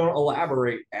still don't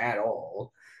elaborate at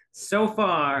all. so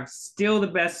far still the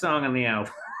best song on the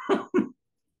album.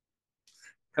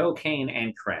 Cocaine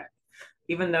and crack.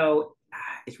 Even though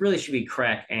it really should be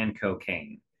crack and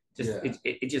cocaine. Just Yeah.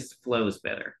 it just flows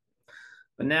better.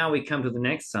 But now we come to the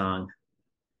next song,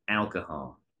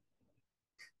 Alcohol.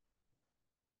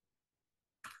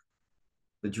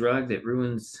 The drug that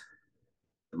ruins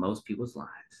the most people's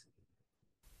lives.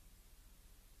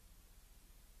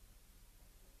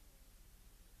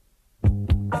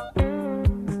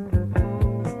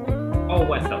 Oh,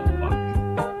 what the fuck?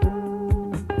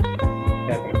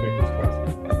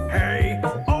 Hey,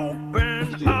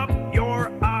 open up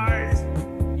your eyes.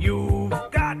 You've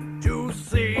got to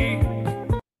see.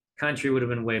 Country would have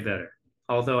been way better.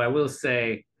 Although I will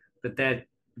say that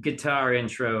guitar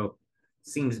intro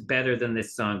seems better than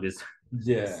this song does.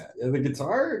 Yeah, the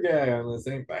guitar guy on this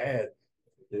ain't bad.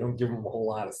 They don't give him a whole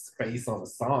lot of space on the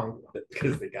song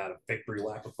because they got a victory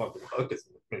lap of fucking hook as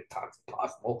many times as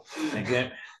possible.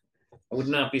 Again, I would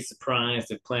not be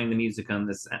surprised if playing the music on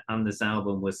this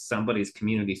album was somebody's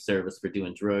community service for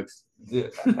doing drugs. Yeah,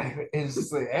 it's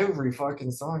just like every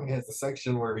fucking song has a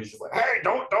section where he's just like, "Hey,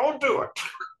 don't do it,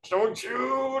 don't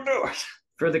you do it."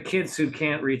 For the kids who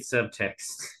can't read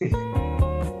subtext.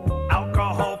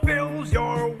 Alcohol fills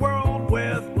your world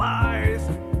with lies.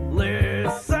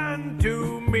 Listen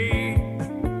to me.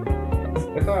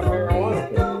 I thought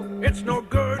marijuana. It's no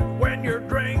good when you're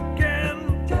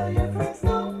drinking.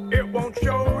 It won't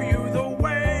show you the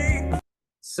way.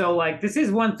 So like this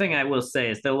is one thing I will say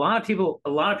is that a lot of people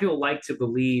like to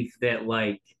believe that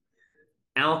like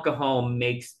alcohol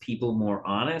makes people more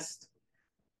honest.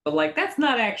 But like that's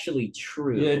not actually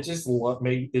true. Yeah, it just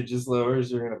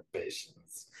lowers your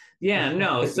inhibitions. Yeah,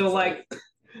 no. So like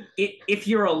if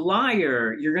you're a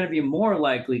liar, you're going to be more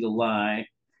likely to lie.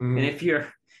 Mhm.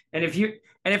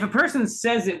 And if a person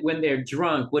says it when they're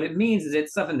drunk, what it means is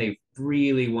it's something they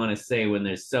really want to say when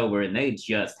they're sober, and they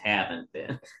just haven't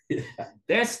been. Yeah.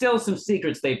 There's still some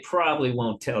secrets they probably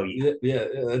won't tell you. Yeah,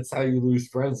 that's how you lose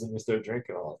friends when you start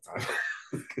drinking all the time.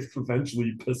 Because eventually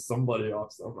you piss somebody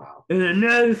off somehow. And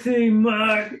another thing,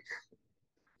 Mark,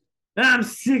 I'm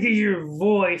sick of your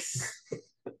voice.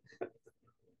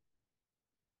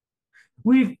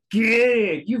 We get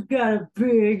it. You've got a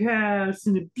big house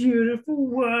and a beautiful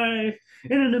wife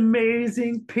and an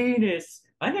amazing penis.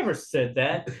 I never said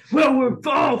that. Well, we're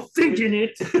all thinking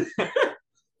it.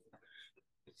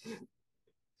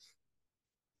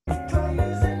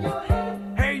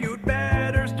 Hey, you'd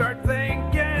better start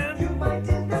thinking.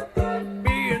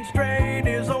 Being straight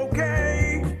is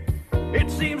okay. It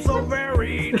seems so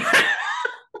very.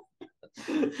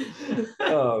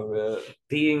 Oh man.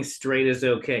 Being straight is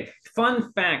okay.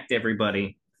 Fun fact,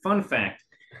 everybody. Fun fact.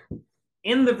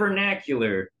 In the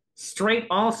vernacular, straight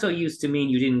also used to mean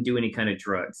you didn't do any kind of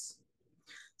drugs.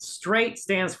 Straight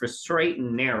stands for straight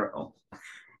and narrow.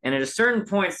 And at a certain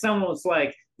point, someone was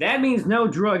like, that means no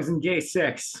drugs and gay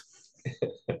sex.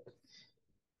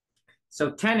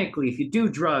 So technically, if you do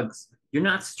drugs, you're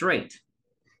not straight.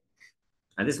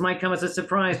 Now, this might come as a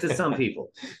surprise to some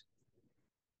people.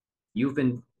 You've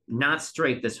been not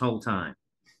straight this whole time.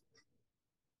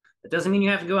 It doesn't mean you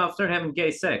have to go out and start having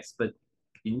gay sex, but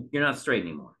you're not straight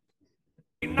anymore.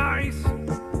 Nice.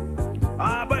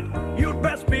 But you'd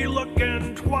best be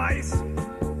looking twice.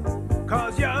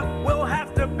 Cause you will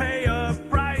have to pay a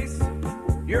price.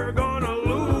 You're gonna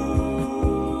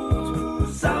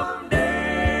lose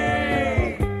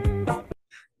someday.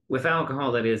 With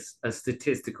alcohol, that is a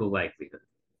statistical likelihood.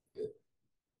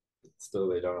 Still,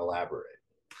 they don't elaborate.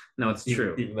 No, it's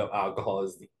true. Even though alcohol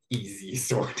is the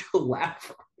easiest one to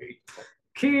elaborate.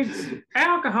 Kids,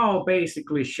 alcohol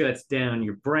basically shuts down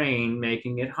your brain,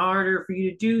 making it harder for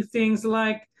you to do things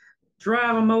like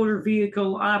drive a motor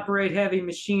vehicle, operate heavy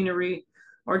machinery,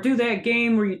 or do that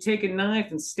game where you take a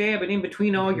knife and stab it in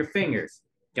between all your fingers.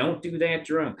 Don't do that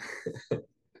drunk.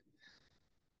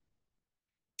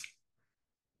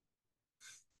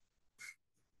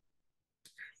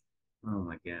 Oh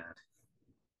my God.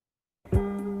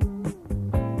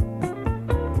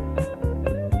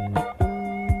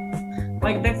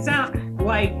 Like that sound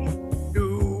like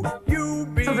Do you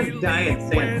believe sounds like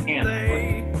Diet when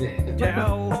Santana. they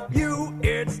tell you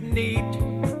it's neat?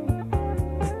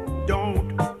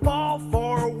 Don't fall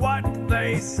for what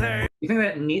they say. You think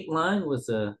that neat line was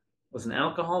an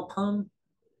alcohol pun?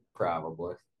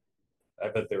 Probably. I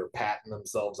bet they were patting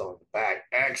themselves on the back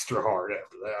extra hard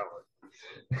after that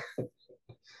one.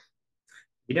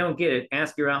 You don't get it,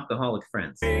 ask your alcoholic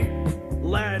friends.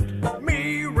 Let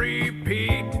me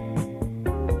repeat.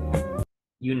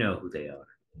 You know who they are.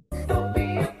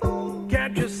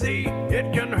 Can't you see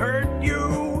it can hurt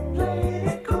you?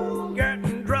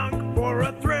 Getting drunk for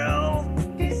a thrill.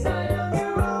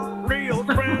 Real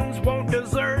friends won't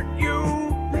desert you.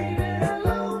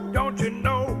 Don't you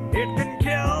know it can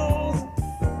kill?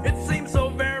 It seems so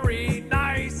very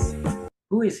nice.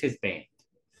 Who is his band?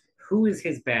 Who is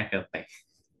his backup band?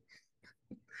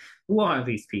 Who are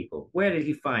these people? Where did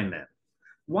he find them?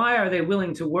 Why are they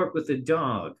willing to work with a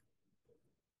dog?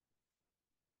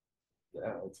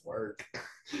 Yeah, it's work.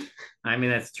 I mean,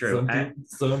 that's true.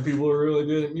 Some people are really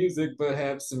good at music but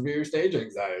have severe stage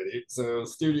anxiety. So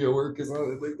studio work is all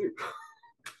that they do.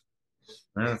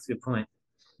 That's a good point.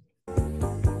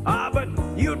 But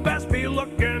you'd best be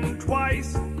looking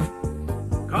twice.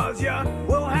 Cause you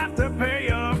will have to pay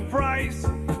a price.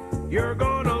 You're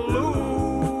gonna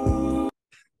lose.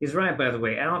 He's right, by the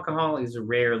way. Alcohol is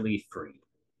rarely free.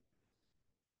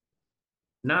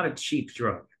 Not a cheap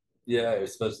drug. Yeah,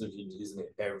 especially if you're using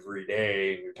it every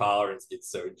day and your tolerance gets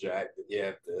so jacked that you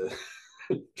have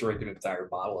to drink an entire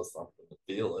bottle of something to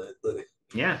feel it. Like,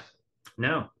 Yeah.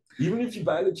 No. even if you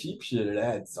buy the cheap shit, it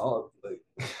adds up. Like,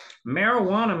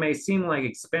 Marijuana may seem like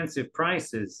expensive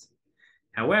prices.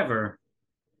 However,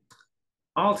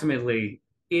 ultimately,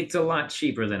 it's a lot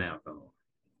cheaper than alcohol.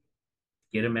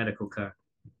 Get a medical card.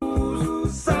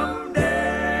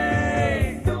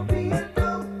 Someday.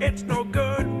 It's no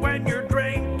good when you're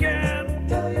drinking.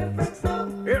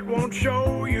 It won't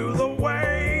show you the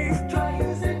way.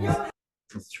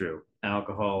 It's true.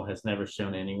 Alcohol has never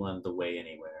shown anyone the way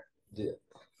anywhere. yeah.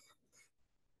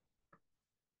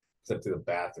 Except to the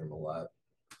bathroom a lot.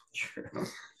 True.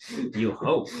 You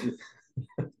hope.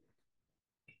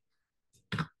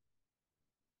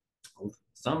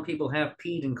 Some people have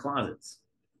peed in closets.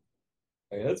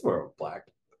 I mean, that's more of a black.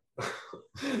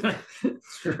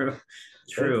 True.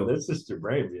 True. That's just your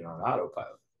brain being on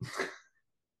autopilot.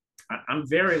 I'm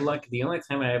very lucky. The only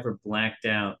time I ever blacked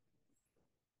out,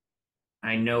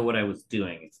 I know what I was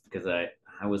doing. It's because I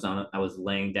was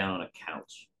laying down on a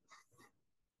couch.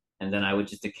 And then I would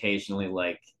just occasionally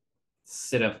like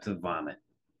sit up to vomit.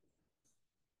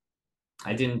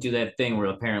 I didn't do that thing where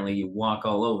apparently you walk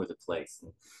all over the place.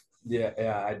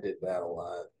 Yeah, I did that a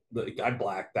lot. Like, I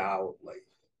blacked out like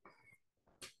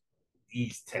at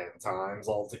least 10 times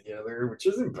altogether, which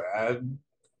isn't bad.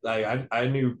 Like I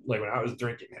knew, like, when I was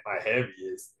drinking my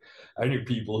heaviest, I knew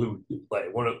people who,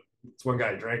 like, one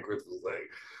guy I drank with was like,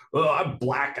 "Oh, I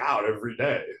black out every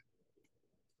day."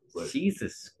 Like,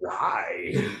 Jesus.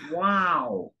 why?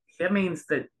 Wow. That means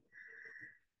that,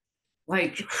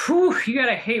 like, whew, you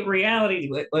gotta hate reality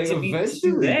Like to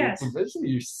do that. eventually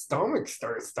your stomach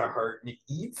starts to hurt and you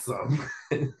eat some.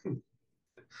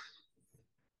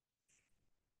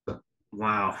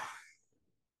 Wow.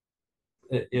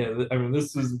 Yeah, I mean,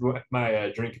 this was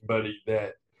my drinking buddy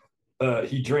that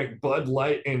he drank Bud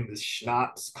Light and the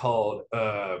schnapps called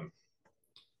what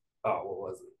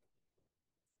was it?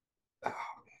 Oh,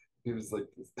 it was like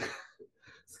this.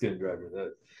 It's gonna drive me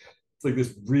nuts. It's like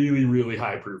this really, really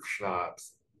high proof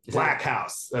schnapps. Black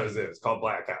House. That was it. It's called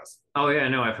Black House. Oh yeah,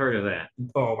 no, I've heard of that.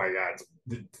 Oh my god.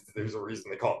 There's a reason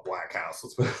they call it Black House.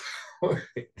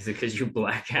 Is it because you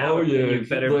black out? Oh yeah. You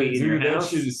better like, be in your dude, that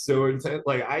house. shit is so intense.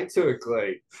 Like I took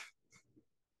like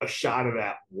a shot of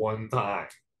that one time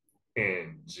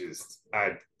and just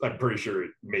I'm pretty sure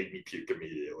it made me puke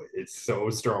immediately. It's so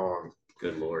strong.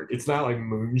 Good lord. It's not like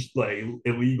like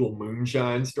illegal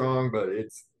moonshine strong, but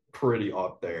it's pretty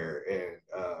up there, and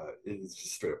it's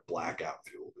just straight up blackout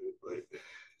fuel,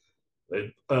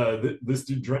 dude. This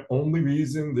dude drank. Only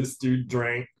reason this dude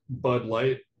drank Bud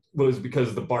Light was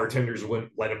because the bartenders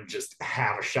wouldn't let him just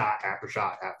have a shot after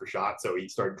shot after shot, so he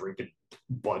started drinking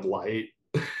Bud Light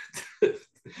to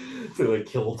like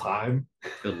kill time.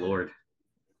 Good lord.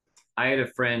 I had a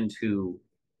friend who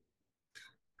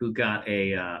got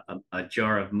a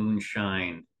jar of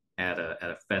moonshine at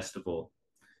a festival,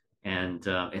 and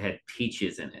it had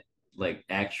peaches in it, like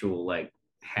actual like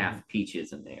half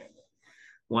peaches in there.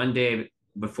 One day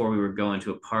before we were going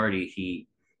to a party,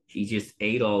 he just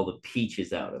ate all the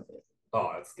peaches out of it.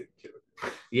 Oh, that's getting killer.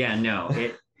 Yeah, no,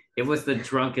 it was the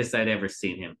drunkest I'd ever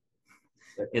seen him.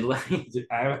 It like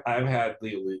I've had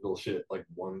the illegal shit like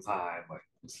one time, like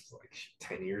this is like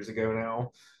 10 years ago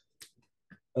now.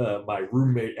 My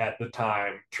roommate at the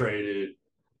time traded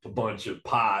a bunch of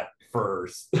pot for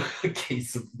a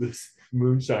case of this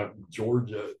moonshine from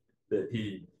Georgia that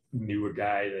he knew a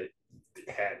guy that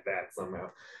had that somehow.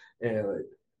 And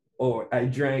like, I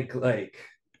drank like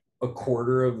a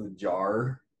quarter of the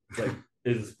jar, like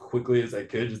as quickly as I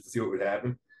could just to see what would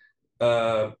happen.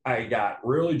 I got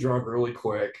really drunk really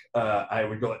quick. I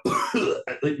would go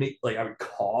like I would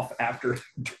cough after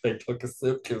I took a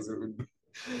sip because it would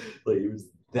like it was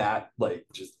that like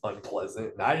just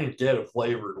unpleasant. And I didn't get a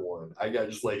flavored one. I got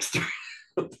just like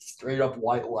straight up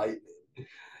white lightning.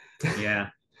 yeah.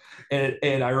 And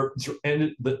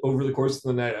over the course of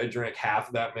the night, I drank half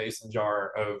of that mason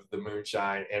jar of the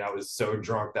moonshine, and I was so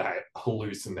drunk that I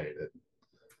hallucinated.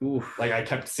 Oof. Like I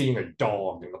kept seeing a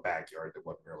dog in the backyard that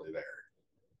wasn't really there.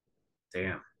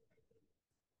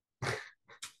 Damn.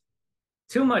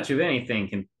 Too much of anything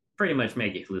can pretty much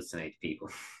make you hallucinate people.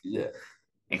 Yeah.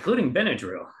 Including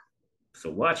Benadryl. So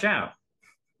watch out.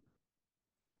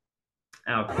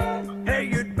 Out. Hey,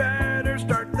 you'd better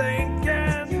start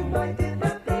thinking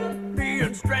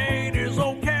being straight is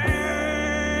okay.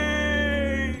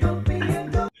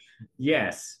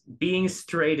 Yes, being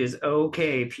straight is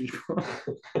okay, people.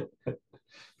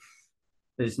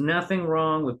 There's nothing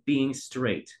wrong with being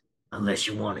straight unless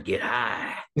you want to get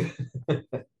high.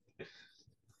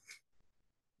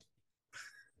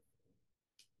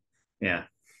 Yeah.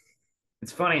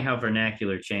 It's funny how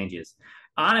vernacular changes.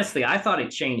 Honestly, I thought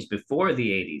it changed before the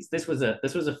 80s. This was a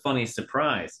funny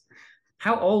surprise.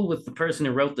 How old was the person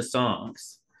who wrote the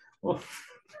songs? Well,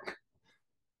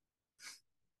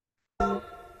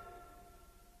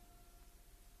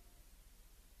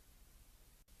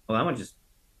 that one just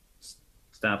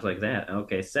stops like that.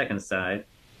 Okay, second side.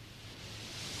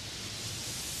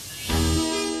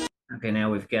 Okay,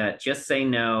 now we've got Just Say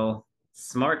No,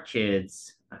 Smart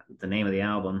Kids, the name of the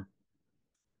album.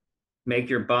 Make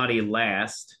Your Body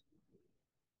Last.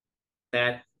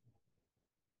 That,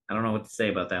 I don't know what to say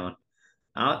about that one.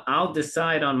 I'll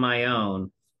decide on my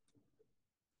own.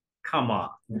 Come on.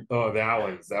 Oh, that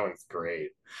one's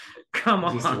great. Come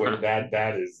on. Just wait,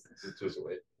 that is just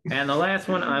wait. And the last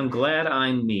one, I'm Glad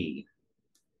I'm Me.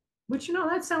 Which,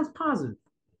 that sounds positive.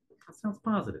 That sounds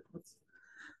positive. Let's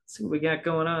see what we got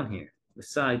going on here with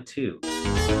side 2.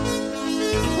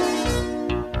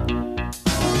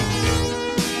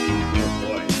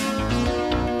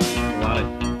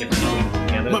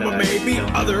 Mama, maybe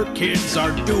other kids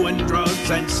are doing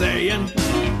drugs and saying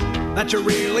that you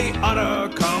really ought to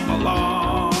come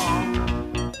along.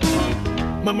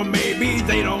 Mama, maybe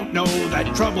they don't know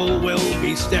that trouble will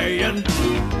be staying,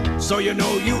 so you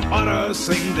ought to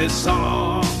sing this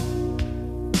song.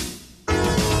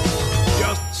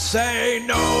 Just say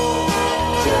no.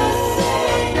 Just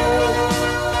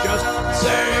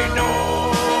say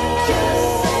no.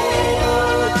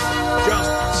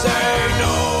 Just say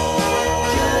no.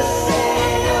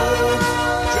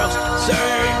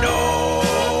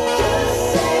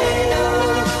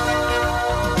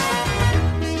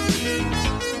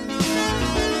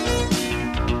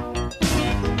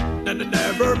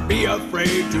 Be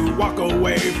afraid to walk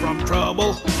away from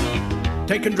trouble.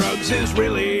 Taking drugs is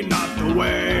really not the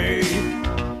way.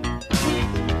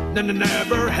 then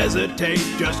never hesitate.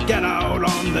 Just get out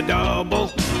on the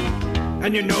double,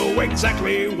 and you know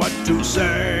exactly what to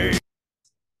say.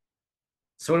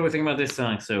 So what do we think about this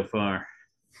song so far?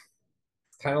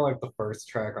 Kind of like the first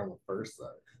track on the first side.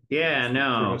 Yeah, Pretty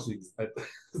no. much the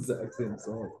exact same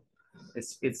song.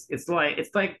 It's like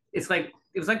it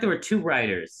was like there were two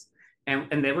writers,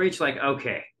 and they were each like,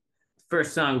 okay,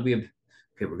 first song would be okay,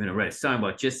 we're gonna write a song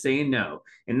about just saying no.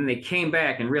 And then they came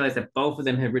back and realized that both of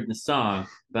them had written a song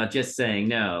about just saying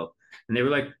no. And they were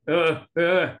like,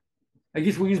 I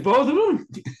guess we'll use both of them.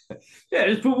 Yeah,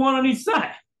 just put one on each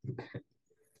side.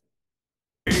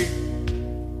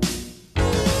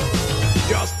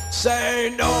 Just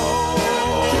say no.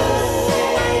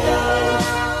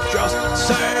 Just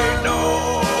say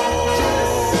no.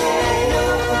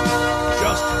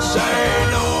 Just say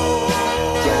no.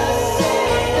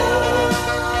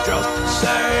 Just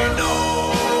say no.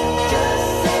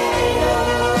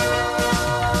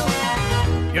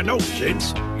 You know,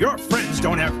 kids, your friends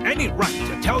don't have any right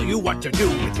to tell you what to do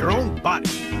with your own body.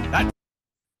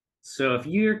 So if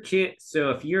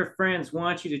your friends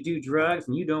want you to do drugs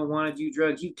and you don't want to do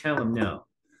drugs, you tell them no.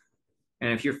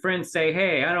 And if your friends say,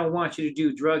 hey, I don't want you to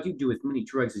do drugs, you do as many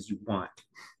drugs as you want.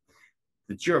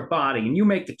 It's your body and you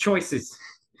make the choices.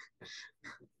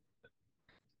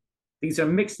 These are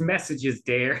mixed messages,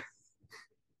 Dare.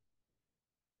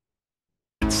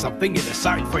 It's something you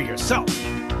decide for yourself.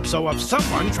 So if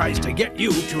someone tries to get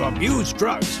you to abuse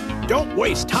drugs, don't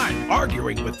waste time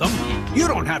arguing with them. You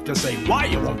don't have to say why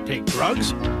you won't take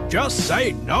drugs. Just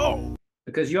say no.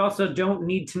 Because you also don't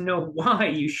need to know why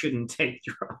you shouldn't take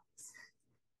drugs.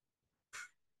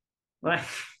 Like,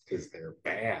 Because they're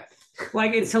bad.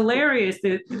 like it's hilarious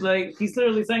that like he's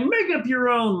literally saying, make up your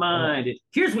own mind.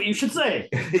 Here's what you should say.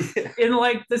 In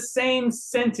like the same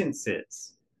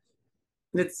sentences.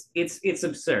 It's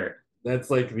absurd. That's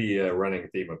like the running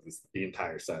theme of the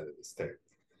entire side of this tape.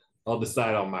 I'll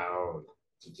decide on my own.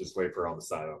 So just wait for I'll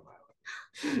decide on my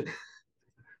own.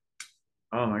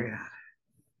 Oh my god.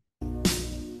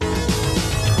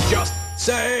 Just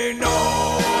say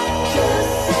no.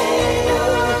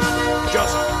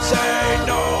 Just say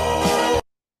no.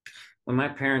 When my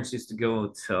parents used to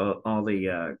go to all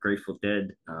the Grateful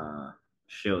Dead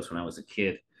shows when I was a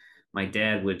kid, my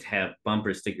dad would have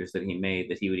bumper stickers that he made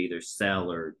that he would either sell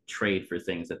or trade for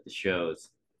things at the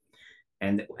shows.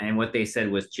 And what they said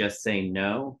was just say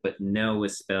no, but no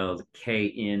was spelled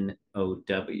Know.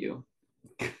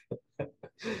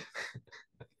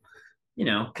 You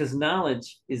know, because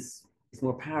knowledge is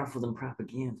more powerful than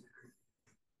propaganda.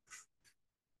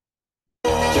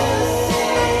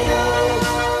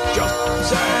 Just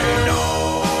say no.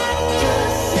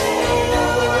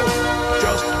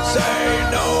 Just say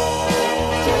no.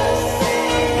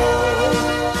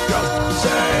 Just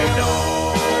say no.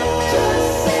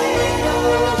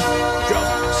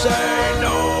 Just say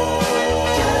no.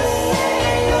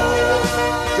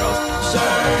 Just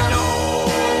say no.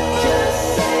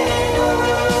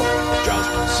 Just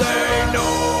say no.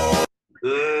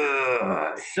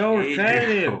 So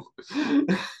repetitive.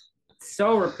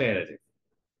 So repetitive.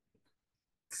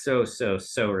 So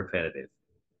repetitive.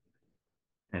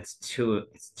 It's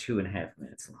 2.5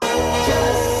 minutes long.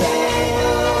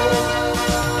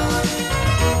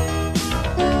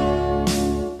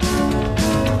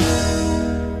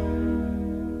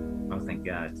 Oh, thank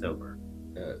God it's over.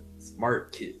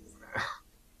 Smart kids.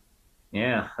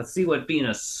 Yeah, let's see what being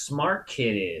a smart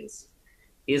kid is.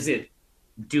 Is it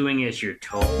doing as you're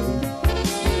told?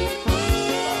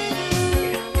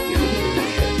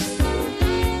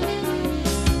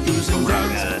 Using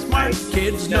drugs, smart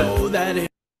kids know that it.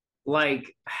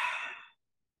 Like,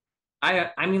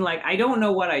 I mean, like, I don't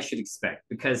know what I should expect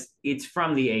because it's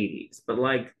from the 80s, but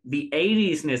like the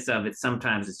 80s-ness of it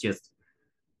sometimes it's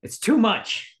too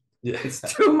much. Yeah. It's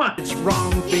too much. It's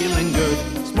wrong, feeling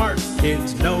good. Smart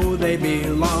kids know they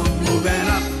belong. Moving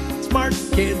up. Smart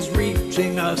kids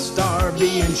reaching a star,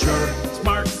 being sure.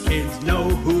 Smart kids know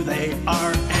who they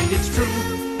are, and it's true.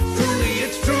 Truly,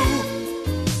 it's true.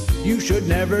 You should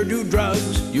never do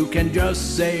drugs. You can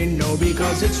just say no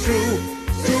because it's true.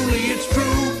 Truly, it's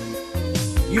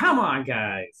true. Come on,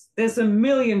 guys. There's a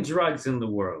million drugs in the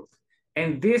world.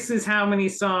 And this is how many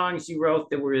songs you wrote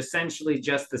that were essentially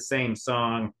just the same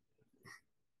song.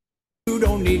 You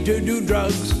don't need to do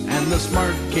drugs, and the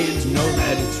smart kids know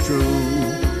that it's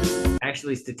true.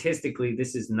 Actually, statistically,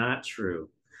 this is not true.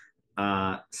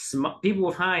 People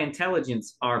with high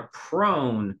intelligence are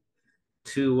prone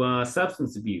to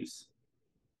substance abuse.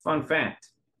 Fun fact.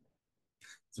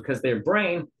 It's because their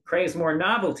brain craves more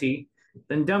novelty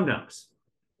than dum-dums.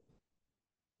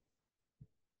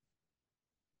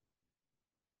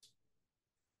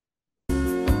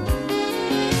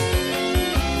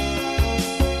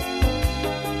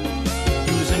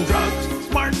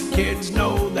 kids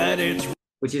know that it's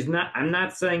Which is not, I'm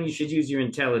not saying you should use your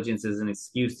intelligence as an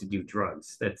excuse to do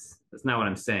drugs. That's not what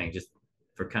I'm saying, just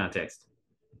for context.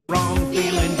 wrong,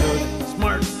 feeling good.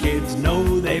 Smart kids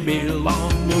know they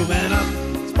belong. Moving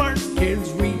up, smart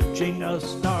kids reaching a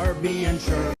star, being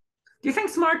sure. Do you think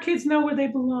smart kids know where they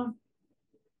belong?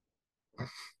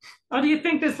 Or do you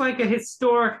think there's like a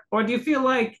historic, or do you feel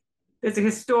like there's a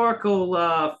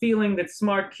historical feeling that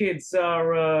smart kids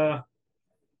are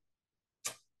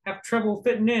have trouble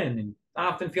fitting in and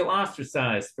often feel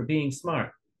ostracized for being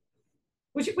smart?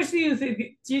 Which do you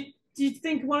think? Do you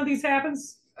think one of these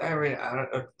happens? I mean,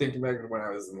 I'm thinking back to when I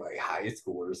was in like high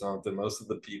school or something. Most of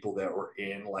the people that were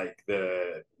in like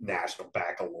the National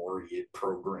Baccalaureate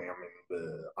program and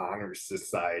the Honor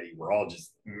Society were all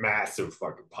just massive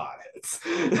fucking potheads.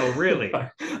 Oh, really?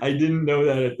 I didn't know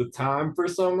that at the time for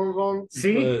some of them.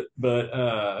 See? but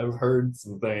I've heard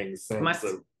some things since.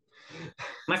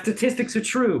 My statistics are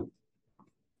true.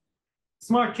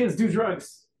 Smart kids do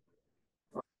drugs.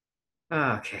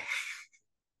 Okay.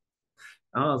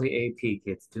 All the AP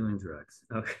kids doing drugs.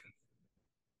 Okay.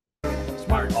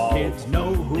 Smart kids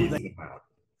know who they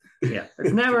Yeah,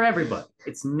 it's never everybody.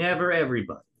 It's never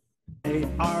everybody.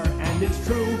 are, and it's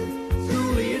true.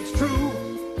 Truly, it's true.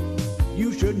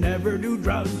 You should never do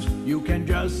drugs. You can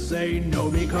just say no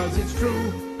because it's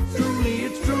true. Truly,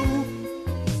 it's true.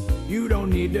 You don't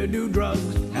need to do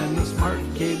drugs, and the smart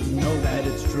kids know that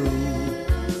it's true.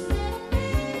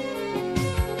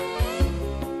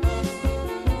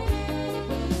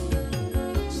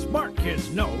 Smart kids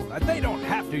know that they don't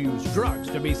have to use drugs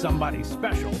to be somebody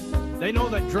special. They know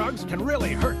that drugs can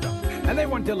really hurt them, and they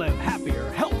want to live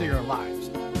happier, healthier lives.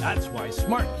 That's why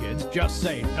smart kids just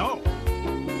say no.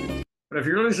 But if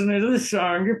you're listening to this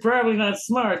song, you're probably not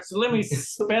smart. So let me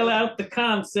spell out the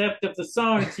concept of the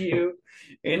song to you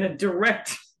in a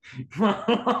direct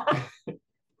monologue.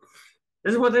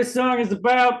 This is what this song is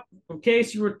about, in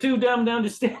case you were too dumb to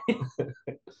understand.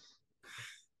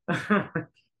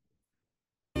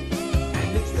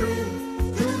 And it's true,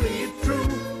 truly it's true.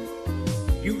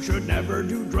 You should never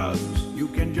do drugs. You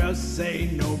can just say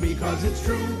no because it's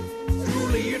true.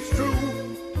 Truly it's true.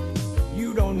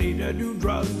 You don't need to do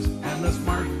drugs, and the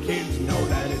smart kids know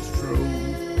that it's true.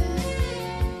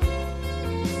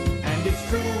 And it's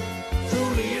true,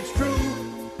 truly it's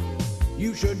true.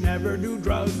 You should never do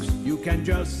drugs. You can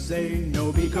just say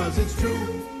no because it's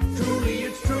true. Truly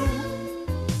it's true.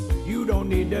 You don't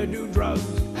need to do drugs,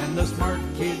 and the smart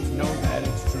kids know that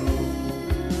it's true.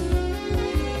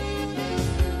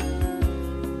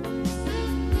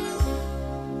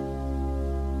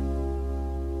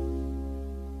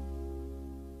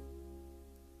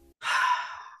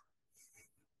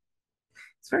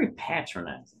 It's very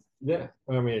patronizing. Yeah,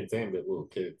 I mean, it's aimed at little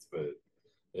kids, but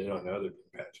they don't know they're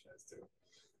being patronized too.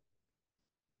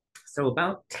 So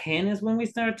about 10 is when we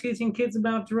start teaching kids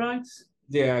about drugs?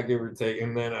 Yeah, give or take.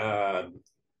 And then,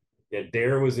 yeah,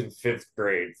 Dare was in 5th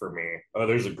grade for me. Oh,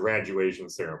 there's a graduation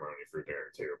ceremony for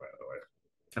Dare too, by the way.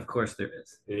 Of course there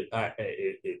is.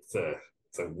 It's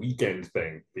a weekend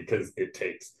thing because it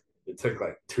took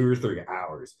like 2 or 3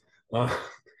 hours.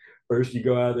 First, you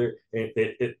go out there and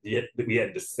we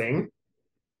had to sing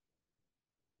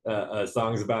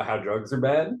songs about how drugs are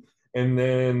bad, and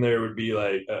then there would be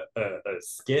like a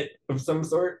skit of some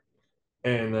sort,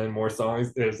 and then more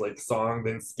songs. There's like song,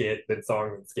 then skit, then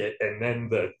song, then skit, and then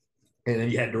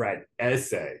you had to write an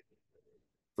essay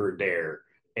for Dare.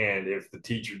 And if the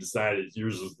teacher decided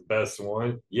yours was the best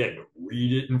one, you had to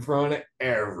read it in front of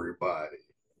everybody.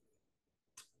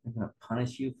 They're gonna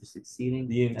punish you for succeeding.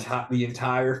 The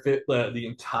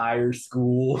entire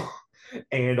school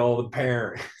and all the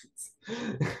parents.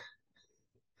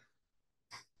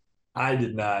 I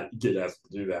did not get asked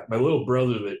to do that. My little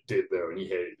brother that did though, and he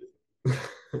hated it.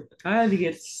 I had to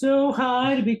get so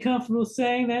high to be comfortable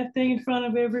saying that thing in front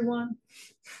of everyone.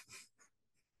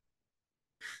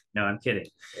 No, I'm kidding.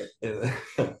 And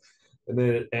then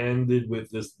it ended with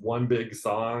this one big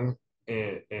song,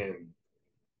 and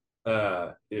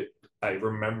I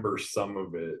remember some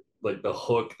of it, like the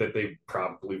hook that they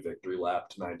probably victory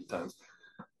lapped 90 times.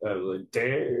 I was like,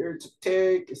 dare to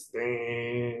take a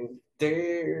stand,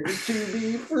 dare to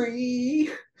be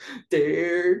free,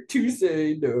 dare to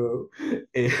say no,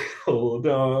 and hold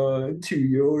on to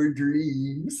your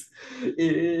dreams.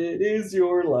 It is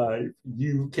your life.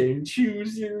 You can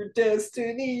choose your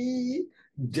destiny.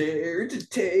 Dare to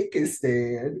take a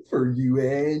stand for you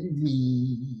and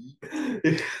me.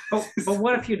 But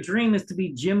what if your dream is to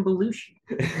be Jim Belushi?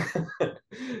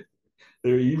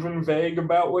 They're even vague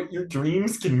about what your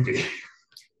dreams can be.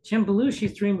 Jim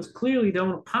Belushi's dream was clearly to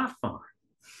own a pot farm.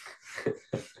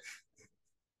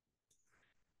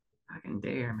 fucking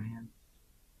dare, man.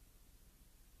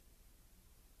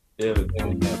 Yeah, but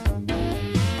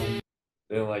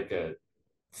then like a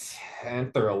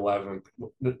 10th or 11th.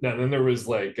 Then there was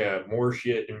like more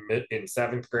shit in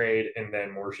 7th grade, and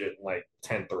then more shit in like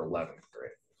 10th or 11th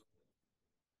grade,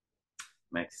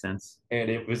 Makes sense. and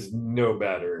it was no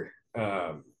better.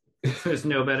 There's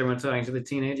no better when talking to the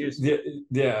teenagers. Yeah,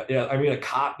 yeah, yeah. I mean, a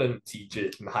cop doesn't teach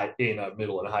it in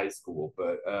middle and high school,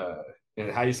 but in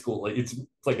high school, like it's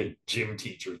like a gym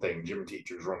teacher thing. Gym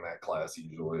teachers run that class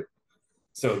usually,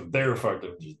 so they're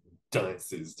fucking just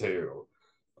dunces too.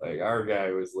 Like our guy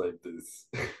was like this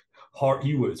hard.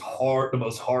 He was hard, the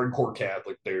most hardcore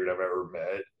Catholic dude I've ever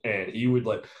met, and he would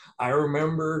like. I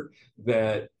remember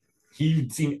that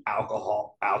he'd seen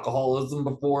alcoholism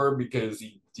before because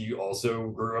he also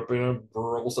grew up in a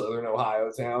rural Southern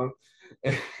Ohio town,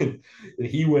 and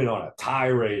he went on a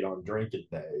tirade on drinking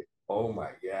day. Oh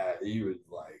my god, he was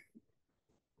like,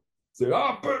 "Said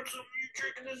I'll put some you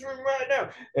drinking this room right now,"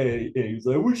 and he was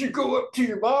like, "We should go up to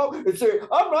your mom and say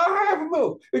I'm not having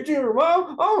milk. And to your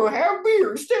mom, I'm gonna have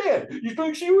beer instead. You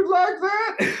think she would like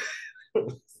that?" I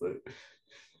was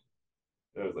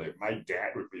like, my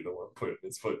dad would be the one putting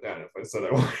his foot down if I said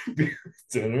I wanted beer for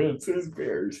dinner. It's his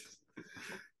beers.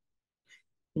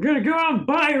 You're gonna go out and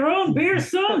buy your own beer,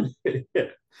 son? Yeah.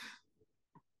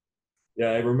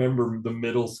 Yeah, I remember the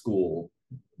middle school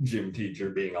gym teacher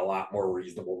being a lot more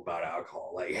reasonable about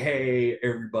alcohol. Like, hey,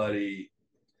 everybody,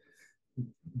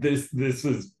 this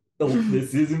isn't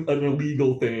an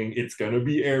illegal thing. It's gonna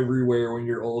be everywhere when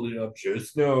you're old enough.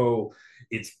 Just know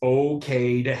it's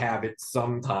okay to have it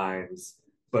sometimes,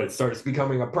 but it starts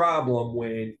becoming a problem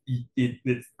when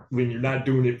it's when you're not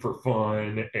doing it for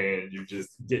fun and you're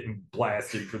just getting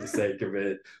blasted for the sake of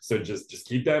it. So just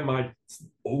keep that in mind. It's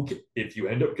okay if you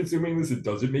end up consuming this, it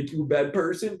doesn't make you a bad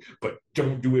person, but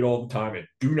don't do it all the time and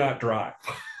do not drive.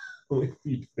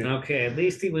 Okay, at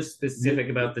least he was specific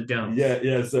about the don't. Yeah,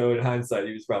 yeah. So in hindsight,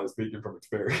 he was probably speaking from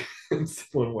experience,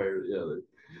 one way or the other.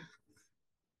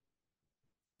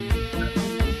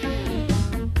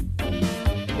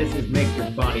 This is make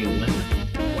your body a limit.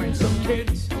 When some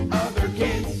kids, other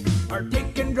kids, are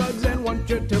taking drugs and want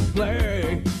you to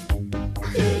play.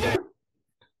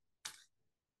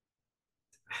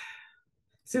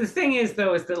 So the thing is,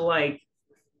 though, is that like,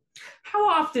 how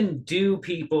often do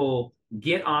people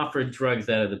get offered drugs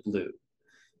out of the blue?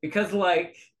 Because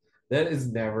like that has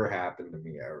never happened to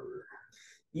me ever.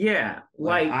 Yeah,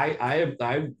 like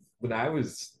I when I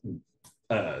was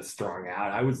strung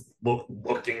out, I was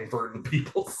looking for the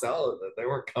people selling it. They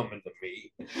weren't coming to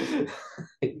me.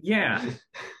 Yeah,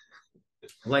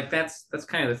 like that's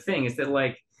kind of the thing is that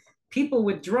like people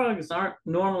with drugs aren't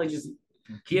normally just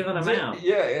giving them out.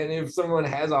 Yeah, and if someone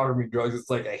has offered me drugs, it's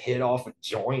like a hit off a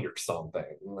joint or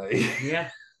something. Like yeah,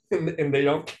 and they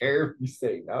don't care if you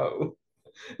say no.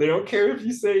 They don't care if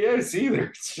you say yes either.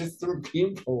 It's just them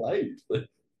being polite.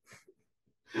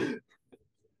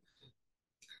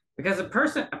 Because a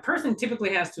person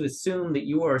typically has to assume that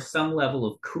you are some level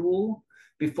of cool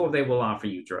before they will offer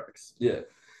you drugs. Yeah.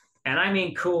 And I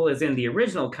mean cool as in the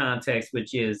original context,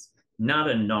 which is not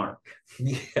a narc.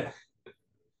 Yeah.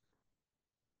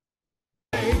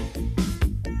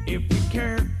 If you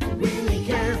care, really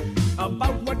care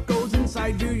about what goes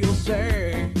inside you, you'll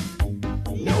say,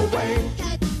 no way,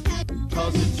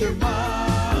 cause it's your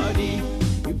body.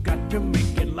 You've got to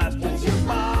make it last, it's your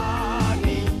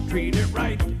body. Treat it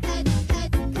right,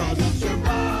 cause it's your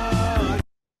body.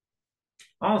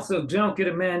 Also, don't get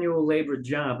a manual labor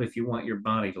job if you want your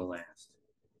body to last.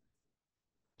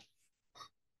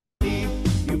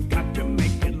 You've got to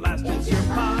make it last, it's your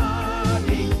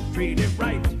body. Treat it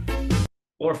right.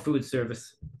 Or food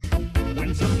service.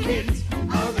 When some kids,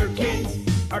 other kids,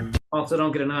 are Also,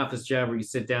 don't get an office job where you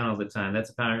sit down all the time. That's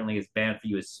apparently as bad for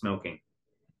you as smoking.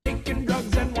 taking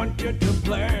drugs and want you to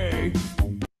play.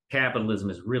 Capitalism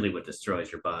is really what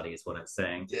destroys your body, is what I'm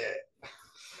saying. Yeah.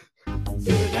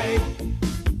 Today,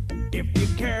 if you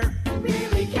care,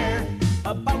 really care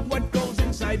about what goes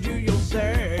inside you, you'll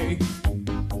say,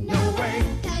 no way.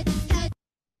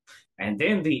 And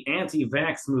then the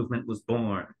anti-vax movement was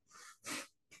born.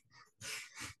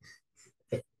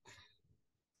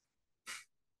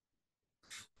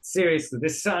 Seriously,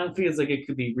 this song feels like it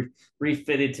could be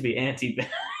refitted to be anti-vax.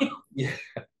 Yeah.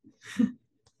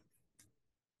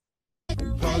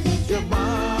 Cause it's your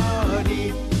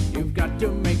body. You've got to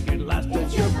make it last.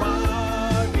 It's your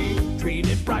body. Treat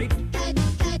it right.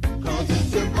 Cause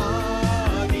it's your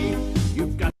body.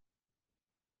 You've got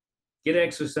Get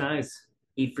exercise,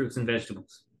 eat fruits and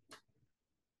vegetables.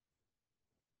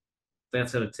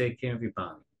 That's how to take care of your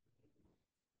body.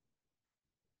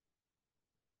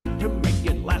 to make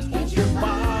it last. It's it's your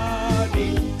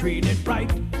body, treat it right.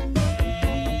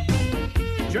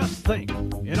 Just think,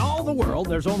 in all the world,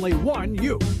 there's only one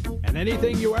you, and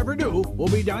anything you ever do will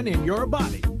be done in your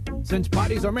body. Since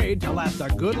bodies are made to last a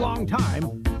good long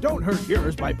time, don't hurt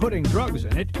yours by putting drugs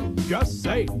in it. Just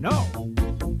say no.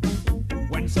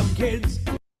 When some kids...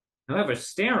 However,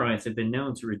 steroids have been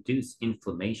known to reduce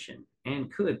inflammation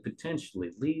and could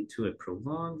potentially lead to a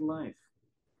prolonged life.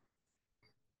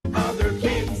 Other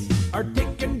kids are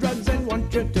taking drugs and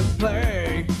want you to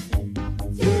play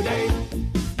today.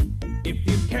 If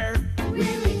you care,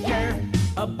 really care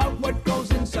about what goes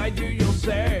inside you, you'll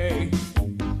say,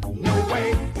 no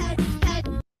way.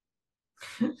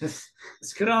 This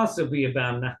could also be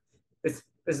about not, this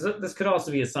could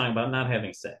also be a song about not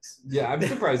having sex. Yeah, I'm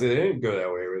surprised they didn't go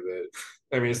that way with it.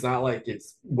 I mean, it's not like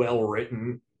it's well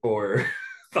written or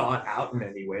thought out in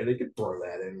any way. They could throw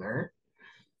that in there.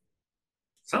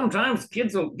 Sometimes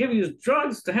kids will give you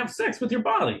drugs to have sex with your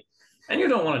body, and you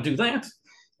don't want to do that.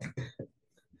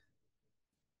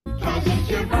 Cause it's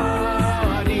your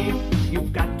body,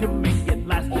 you've got to make it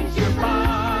last. It's your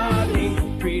body,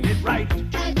 treat it right.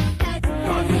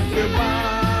 Cause it's your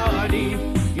body,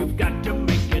 you've got to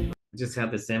make it. Just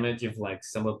have this image of like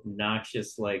some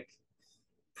obnoxious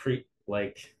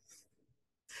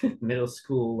middle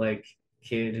school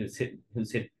kid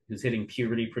who's hitting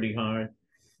puberty pretty hard,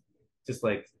 just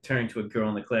like turning to a girl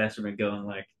in the classroom and going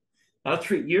like, "I'll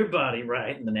treat your body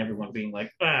right," and then everyone being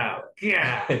like, "Oh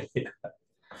God,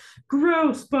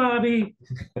 gross, Bobby."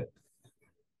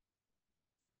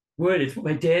 What? It's what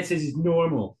my dad says is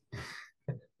normal.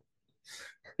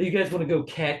 You guys want to go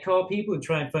catcall people and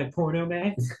try and find porno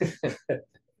mags?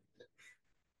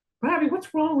 Bobby,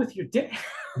 what's wrong with your dad?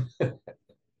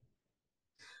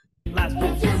 Last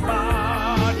it's your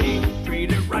body,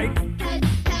 treat it right.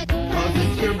 Cause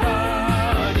it's your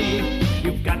body,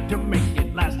 you've got to make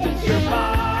it last. It's your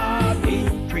body,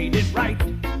 treat it right.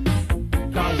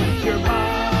 Cause it's your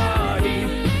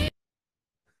body.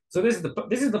 So this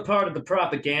is the part of the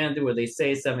propaganda where they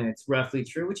say something that's roughly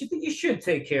true, which you think you should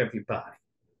take care of your body.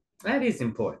 That is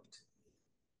important.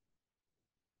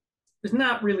 It's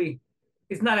not actually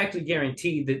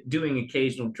guaranteed that doing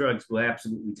occasional drugs will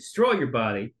absolutely destroy your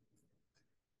body,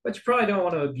 but you probably don't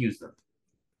want to abuse them.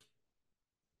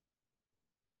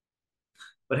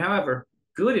 But however,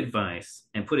 good advice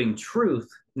and putting truth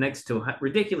next to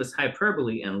ridiculous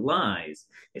hyperbole and lies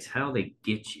is how they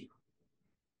get you.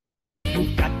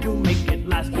 You've got to make it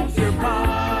last. It's your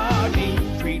body,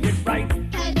 treat it right.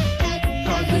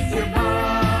 Cause it's your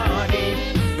body,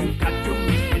 you've got to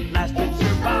make it last. It's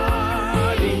your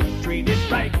body, treat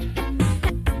it right.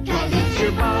 Cause it's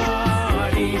your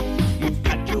body, you've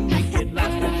got to make it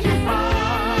last. It's your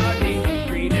body,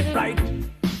 treat it right.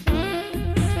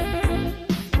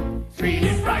 Treat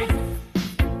it right.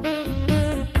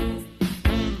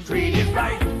 Treat it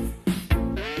right.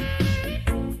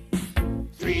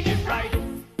 Treat it right.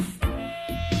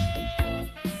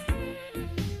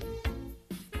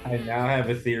 I now have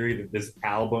a theory that this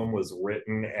album was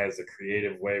written as a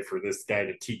creative way for this guy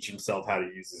to teach himself how to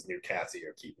use his new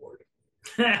Casio keyboard.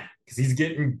 Because he's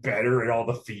getting better at all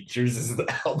the features as the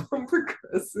album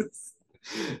progresses.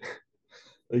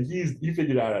 Like he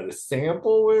figured out how to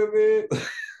sample with it.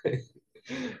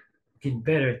 Getting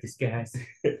better at this, guys.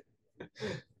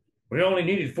 We only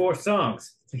needed 4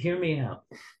 songs, so hear me out.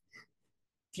 A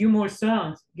few more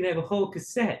songs, you can have a whole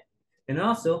cassette. And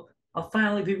also, I'll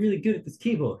finally be really good at this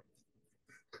keyboard.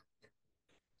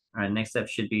 All right, next up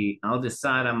should be I'll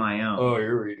Decide on My Own. Oh,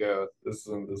 here we go. This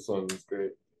one is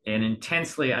great. An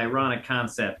intensely ironic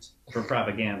concept for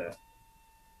propaganda.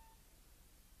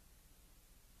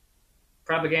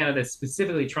 Propaganda that's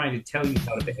specifically trying to tell you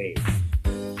how to behave.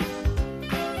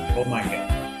 Oh my God.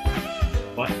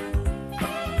 What?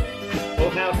 Full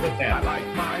house with I that. like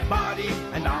my body,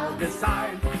 and I'll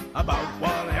decide about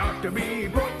what I ought to be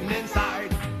putting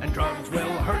inside. And drugs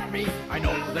will hurt me, I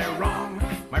know they're wrong.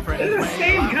 My friends This is the may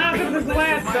same laugh at concept me, as the but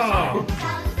last this is my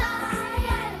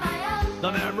song.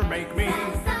 They'll never make me,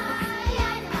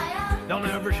 they'll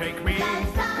never shake me,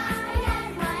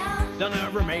 they'll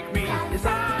never make me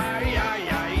decide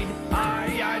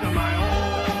on my own.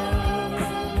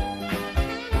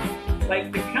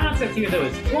 Like the concept here though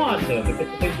is flawed though, because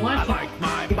they I want like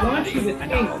my they want you body, to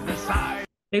and I'll think decide.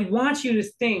 they want you to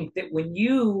think that when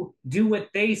you do what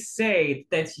they say,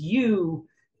 that's you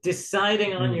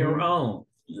deciding on your own.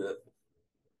 Yeah.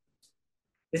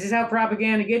 This is how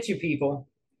propaganda gets you, people.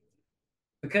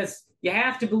 Because you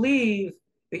have to believe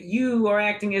that you are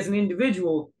acting as an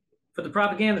individual for the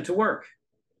propaganda to work.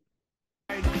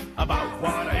 About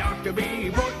what I ought to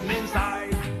be putting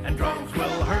inside, and drugs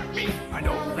will hurt me, I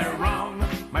know they're wrong.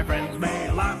 My friends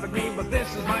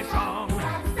This is my song.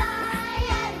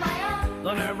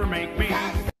 They'll never make me.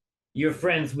 Your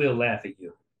friends will laugh at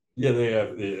you. Yeah, they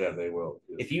have. Yeah, they will.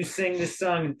 If you sing this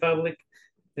song in public,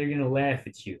 they're gonna laugh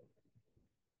at you.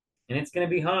 And it's gonna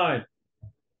be hard.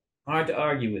 Hard to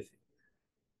argue with.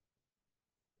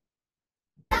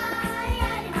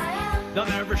 They'll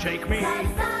never shake me.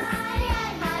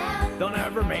 They'll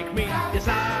never make me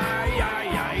decide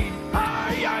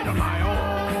on my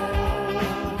own.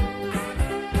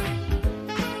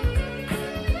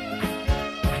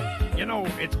 You know,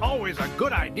 it's always a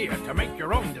good idea to make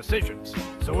your own decisions.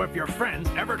 So if your friends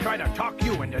ever try to talk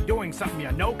you into doing something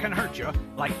you know can hurt you,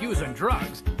 like using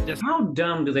drugs, just How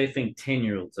dumb do they think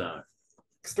 10-year-olds are?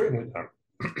 Extremely dumb.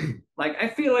 Like, I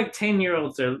feel like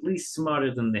 10-year-olds are at least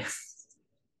smarter than this.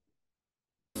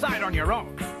 decide on your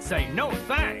own. Say no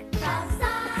thanks.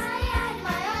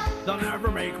 They'll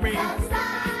never make me.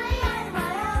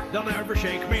 They'll never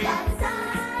shake me.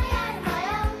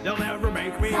 They'll never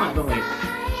make me.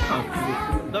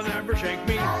 They'll never shake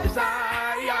me.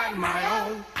 Decide on my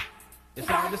own. Yes,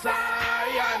 I'll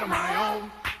decide on my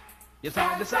own. Yes,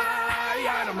 I'll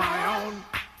decide on my own.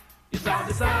 Yes, I'll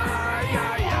decide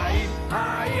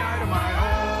on my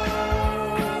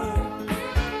own.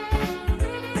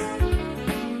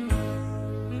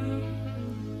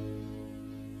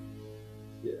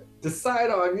 Decide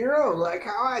on your own, like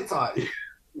how I taught you.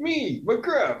 Me,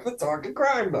 McGruff, the talking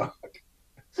crime dog.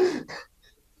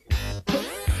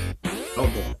 Oh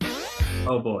boy.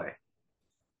 Oh boy.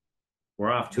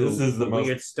 We're off to This is the a most-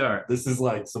 weird start. This is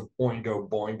like some boingo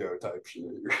boingo type shit.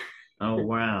 Oh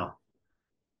wow.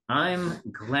 I'm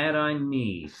glad I'm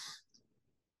me.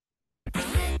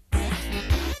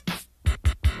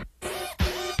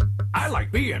 I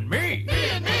like being me.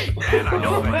 And I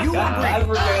know that you I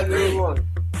agree. forgot this one.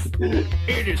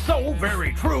 It is so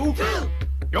very true.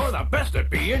 You're the best at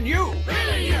being you.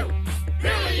 Really you.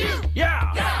 Really you.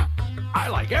 Yeah. I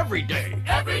like every day.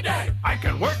 Every day. I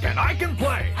can work and I can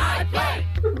play. I play.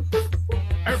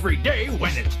 Every day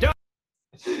when it's done.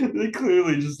 They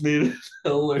clearly just needed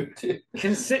a alert.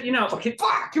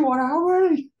 Fuck, you want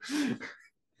already?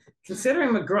 Considering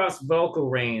McGruff's vocal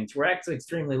range, we're actually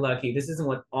extremely lucky. This isn't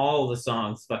what all the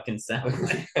songs fucking sound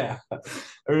like. Yeah.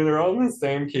 I mean, they're all in the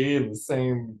same key and the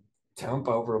same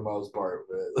tempo for the most part,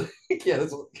 but yeah,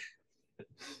 that's what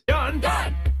Done.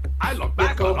 I look it's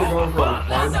back called on to all go the from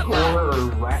fun. hardcore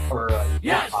or rap or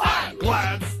Yes, hip-hop. I'm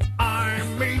glad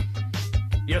I'm me.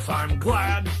 Yes, I'm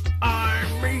glad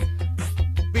I'm me.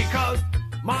 Because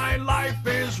my life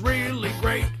is really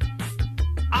great.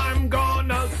 I'm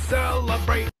gonna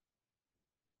celebrate.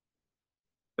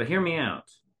 But hear me out.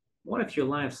 What if your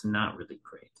life's not really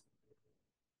great?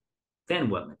 Then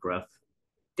what, McGruff?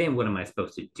 Then what am I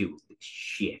supposed to do with this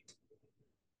shit?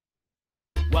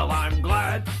 Well, I'm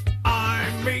glad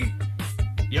I'm me.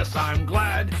 Yes, I'm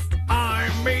glad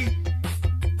I'm me.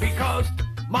 Because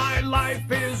my life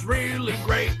is really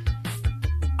great.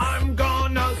 I'm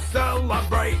gonna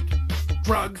celebrate.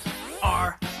 Drugs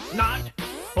are not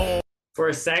for. For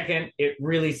a second, it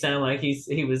really sounded like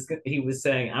he was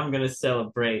saying, "I'm gonna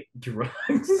celebrate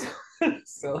drugs."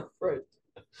 Celebrate.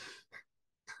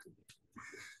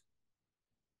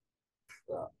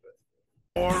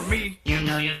 For me. You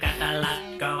know you've got a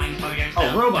lot going for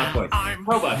yourself. Oh, robot voice. I'm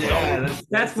Robot voice. Yeah,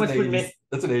 That's what's an been 80s missing.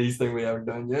 That's an 80s thing we haven't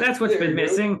done yet. That's what's There been you go.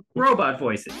 missing. Robot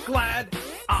voices. glad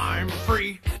I'm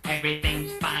free.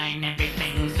 Everything's fine,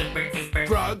 everything's super duper.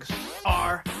 Drugs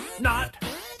are not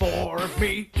for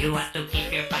me. You have to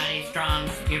keep your body strong,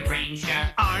 your brain sharp.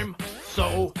 I'm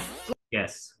so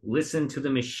Yes, listen to the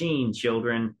machine,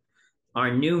 children.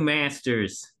 Our new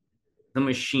masters, the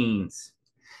machines.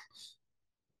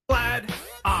 glad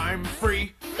I'm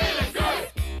free. Feeling good,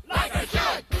 like I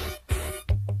should.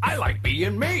 I like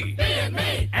being me. Being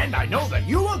me. And I know that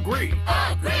you agree.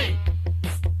 Agree.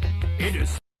 It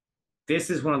is This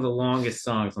is one of the longest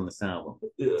songs on this album.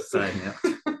 Yeah. Side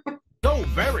note. so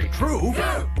very true.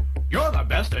 You're the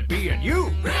best at being you.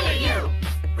 Really you.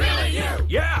 Really you.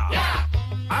 Yeah.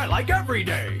 I like every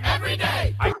day. Every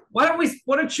day.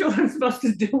 What are children supposed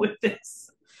to do with this?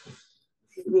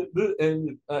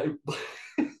 And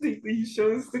he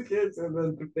shows the kids, and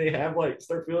then if they have like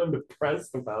start feeling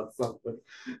depressed about something,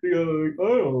 they go like,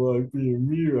 "I don't like being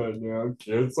me right now.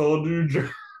 Kids all do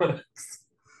drugs."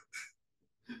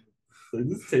 So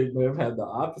this tape may have had the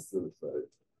opposite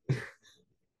effect.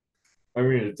 I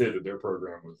mean, it did. Their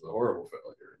program was a horrible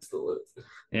failure. It still is.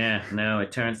 Yeah, no,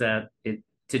 it turns out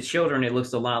to children it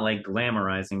looks a lot like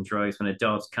glamorizing drugs when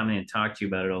adults come in and talk to you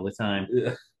about it all the time.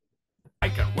 Yeah. I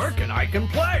can work and I can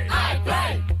play. I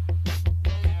play.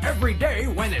 Every day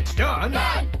when it's done,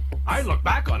 I look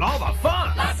back on all the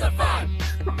fun. Lots of fun.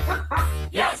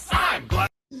 Yes, I'm glad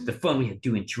The fun we had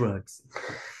doing drugs.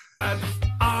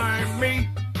 I'm me.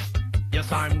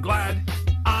 Yes, I'm glad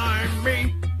I'm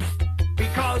me.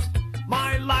 Because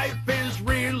my life is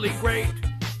really great.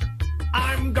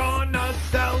 I'm gonna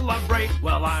celebrate.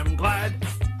 Well, I'm glad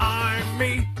I'm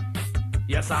me.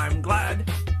 Yes, I'm glad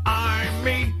I'm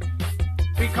me.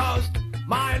 Because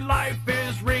my life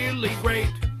is really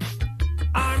great.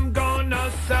 I'm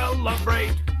gonna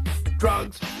celebrate.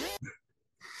 Drugs.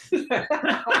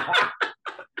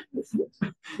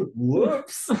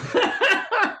 Whoops.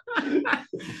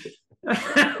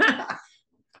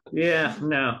 Yeah,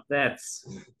 no, that's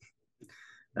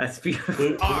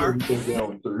beautiful. Are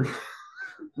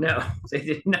No, they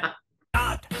did not.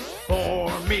 not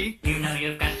for me. You know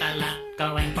you've got a lot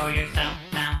going for yourself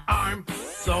now. I'm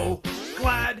so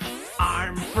glad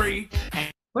I'm free.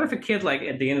 What if a kid, like,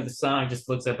 at the end of the song just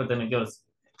looks up at them and goes,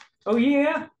 "Oh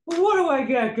yeah? Well, what do I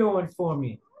got going for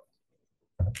me?"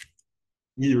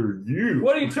 You're you.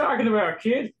 What are you talking about,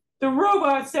 kid? The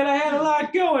robot said I had a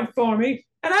lot going for me,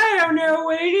 and I don't know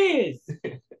what it is.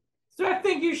 So I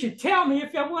think you should tell me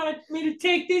if you wanted me to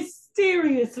take this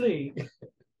seriously.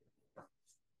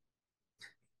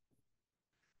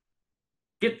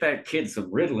 Get that kid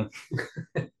some Ritalin.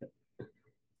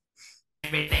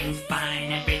 Everything's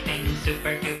fine, everything's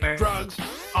super duper. Drugs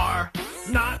are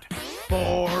not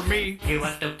for me. You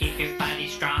have to keep your body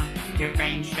strong, your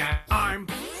brain sharp. I'm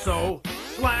so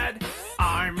glad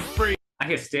I'm free. I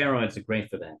hear steroids are great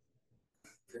for that.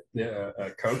 Yeah,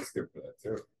 Coke's good for that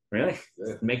too. Really?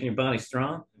 Yeah. Making your body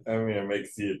strong? I mean, it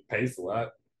makes you pace a lot.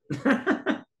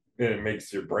 And it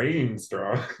makes your brain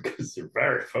strong because you're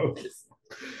very focused.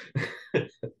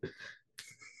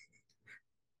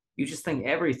 You just think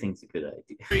everything's a good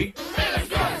idea. Free.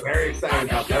 I'm very excited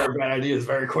about their bad ideas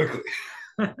very quickly.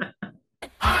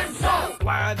 I'm so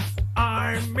glad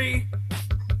I'm me.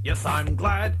 Yes, I'm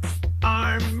glad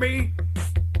I'm me.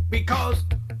 Because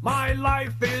my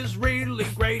life is really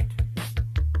great.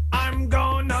 I'm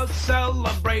gonna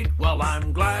celebrate. Well,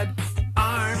 I'm glad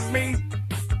I'm me.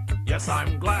 Yes,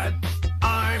 I'm glad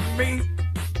I'm me.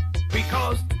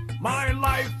 Because my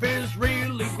life is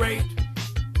really great.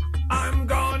 I'm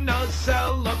gonna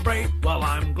celebrate. Well,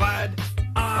 I'm glad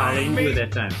I I'm didn't do it me.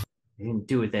 that time. I didn't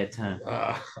do it that time.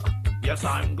 Yes,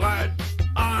 I'm glad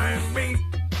I'm me.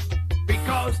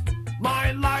 Because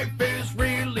my life is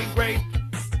really great.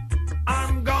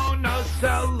 I'm gonna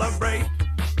celebrate.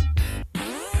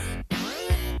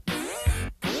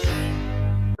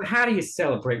 But how do you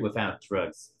celebrate without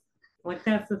drugs? Like,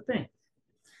 that's the thing.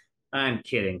 I'm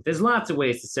kidding. There's lots of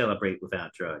ways to celebrate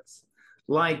without drugs.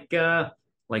 Like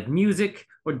music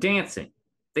or dancing.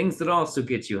 Things that also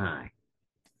get you high.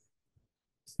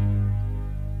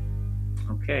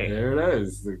 Okay. There it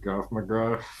is, the Golf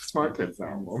McGruff Smart Kids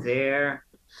album. There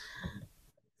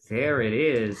it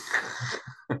is.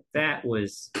 That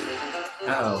was,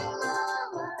 oh.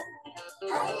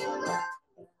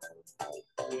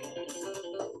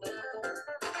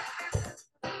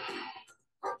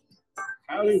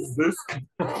 How does this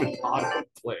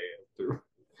autoplay through?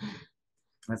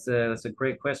 That's a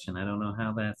great question. I don't know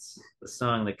how that's the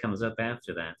song that comes up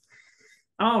after that.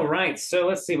 All right, so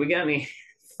let's see. We got any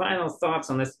final thoughts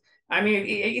on this? I mean,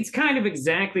 it's kind of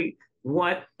exactly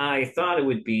what I thought it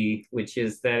would be, which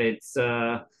is that it's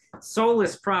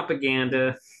soulless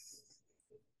propaganda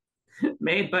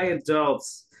made by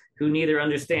adults who neither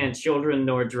understand children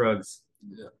nor drugs.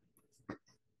 Yeah.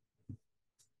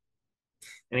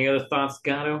 Any other thoughts,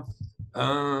 Gato?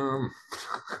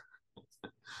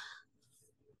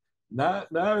 Not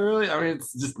really. I mean,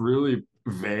 it's just really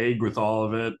vague with all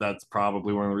of it. That's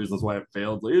probably one of the reasons why it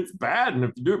failed. Like, it's bad, and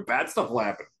if you do it, bad stuff will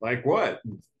happen. Like what?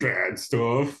 Bad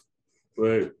stuff.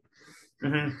 Like,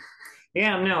 Mm-hmm.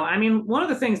 Yeah, no. I mean, one of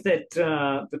the things that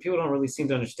the people don't really seem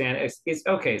to understand is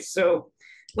okay. So,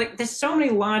 like, there's so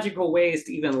many logical ways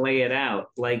to even lay it out.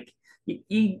 Like,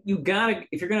 you gotta,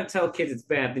 if you're gonna tell kids it's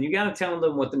bad, then you gotta tell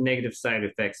them what the negative side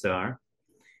effects are,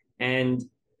 and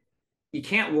you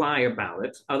can't lie about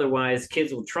it. Otherwise,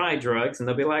 kids will try drugs and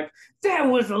they'll be like, "That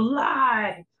was a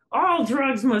lie. All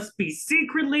drugs must be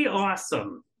secretly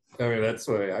awesome." I mean, that's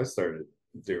why I started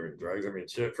doing drugs. I mean,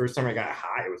 shit. First time I got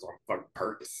high, it was on fucking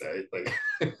Percocet. Like,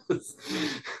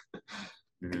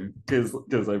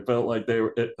 because I felt like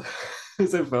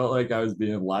because I felt like I was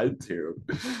being lied to.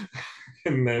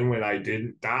 And then when I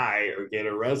didn't die or get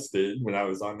arrested when I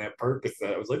was on that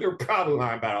Percocet, I was like, they're probably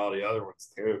lying about all the other ones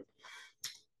too.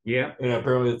 Yeah. And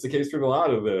apparently it's the case for a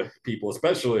lot of the people,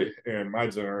 especially in my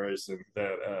generation,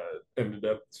 that ended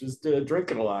up just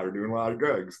drinking a lot or doing a lot of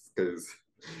drugs because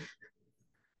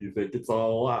you think it's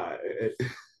all a lie.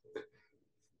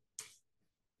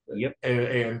 Yep.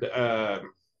 And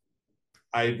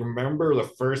I remember the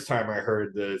first time I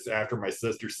heard this after my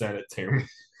sister sent it to me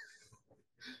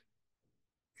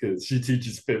because she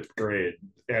teaches fifth grade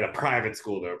at a private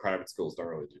school, though. Private schools don't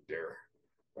really do dare.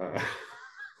 Uh,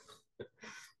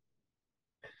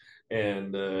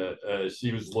 and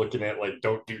she was looking at like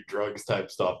don't do drugs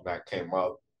type stuff, and that came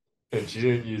up. And she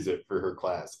didn't use it for her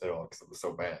class at all because it was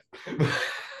so bad.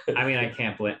 I mean, I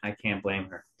can't blame her. I can't blame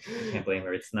her.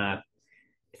 It's not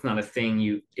a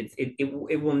thing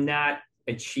it will not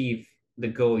achieve the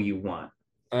goal you want.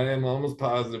 I am almost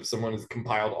positive someone has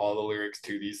compiled all the lyrics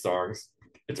to these songs.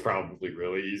 It's probably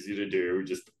really easy to do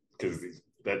just because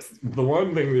that's the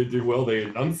one thing they do well. They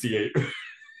enunciate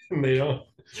and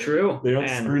True. they don't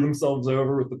And screw themselves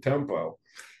over with the tempo.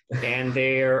 and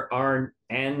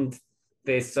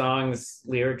the songs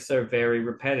lyrics are very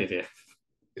repetitive.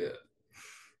 Yeah.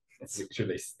 Make sure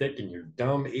they stick in your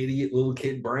dumb idiot little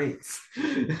kid brains.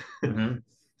 Mm-hmm.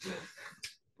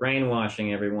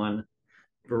 Brainwashing, everyone.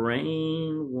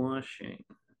 Brainwashing.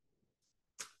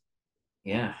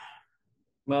 Yeah.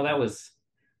 Well, that was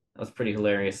pretty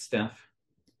hilarious stuff.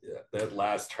 Yeah, that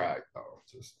last track though,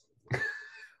 just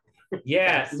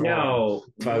Yeah, best one. no.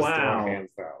 Best Wow. one, hands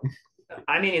down.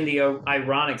 I mean, in the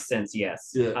ironic sense,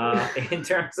 yes. Yeah. In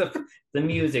terms of the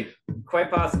music,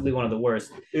 quite possibly one of the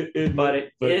worst. Yeah, in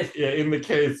the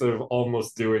case of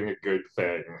almost doing a good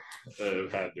thing,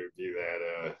 it had to be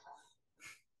that.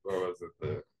 What was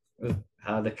it?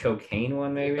 The cocaine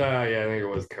one, maybe. Yeah, I think it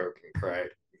was coke and crack,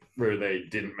 where they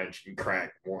didn't mention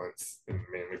crack once and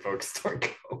mainly focused on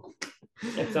coke.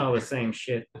 It's all the same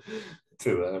shit,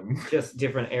 To them. just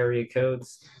different area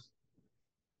codes.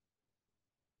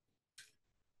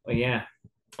 Well, yeah.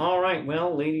 All right.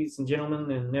 Well, ladies and gentlemen,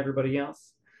 and everybody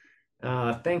else,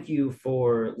 thank you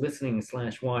for listening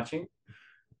 / watching.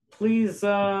 Please,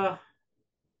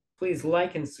 please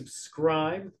like and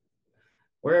subscribe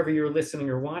wherever you're listening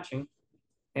or watching,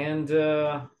 and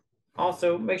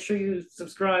also make sure you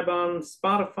subscribe on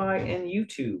Spotify and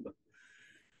YouTube.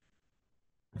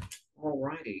 All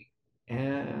righty.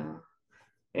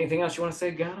 Anything else you want to say,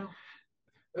 Gato?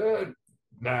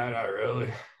 Nah, not really.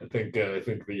 I think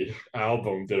the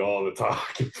album did all the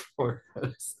talking for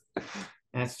us.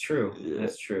 That's true. Yeah.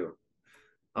 That's true.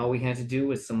 All we had to do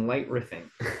was some light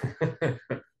riffing.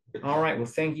 All right. Well,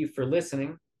 thank you for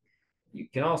listening. You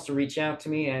can also reach out to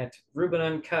me at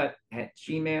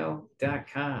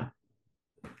rubenuncut@gmail.com.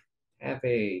 Have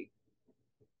a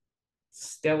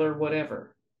stellar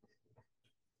whatever.